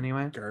crappy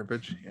anyway.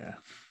 Garbage.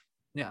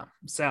 Yeah.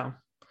 So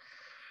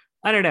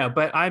I don't know,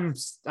 but I'm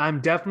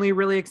definitely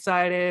really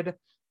excited,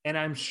 and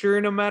I'm sure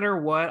no matter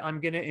what, I'm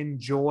going to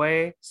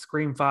enjoy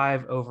Scream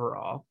 5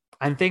 overall.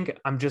 I think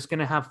I'm just going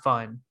to have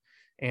fun,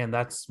 and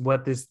that's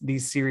what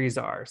these series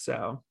are.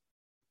 So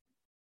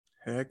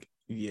heck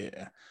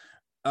yeah.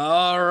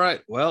 All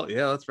right. Well,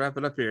 yeah, let's wrap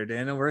it up here.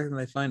 Daniel, where can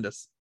they find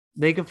us?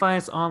 They can find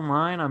us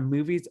online on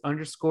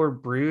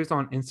movies_brews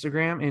on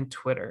Instagram and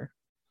Twitter.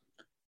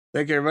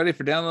 Thank you, everybody,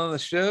 for downloading the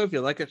show. If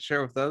you like it, share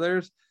it with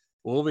others.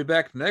 We'll be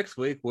back next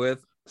week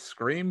with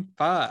Scream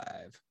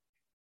 5.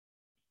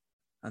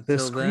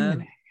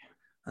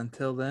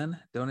 Until then,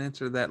 don't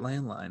answer that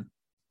landline.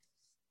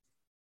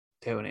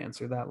 Don't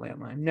answer that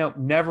landline. Nope,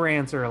 never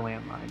answer a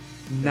landline.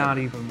 Not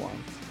even once.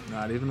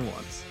 Not even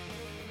once.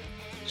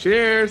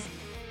 Cheers.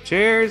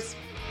 Cheers.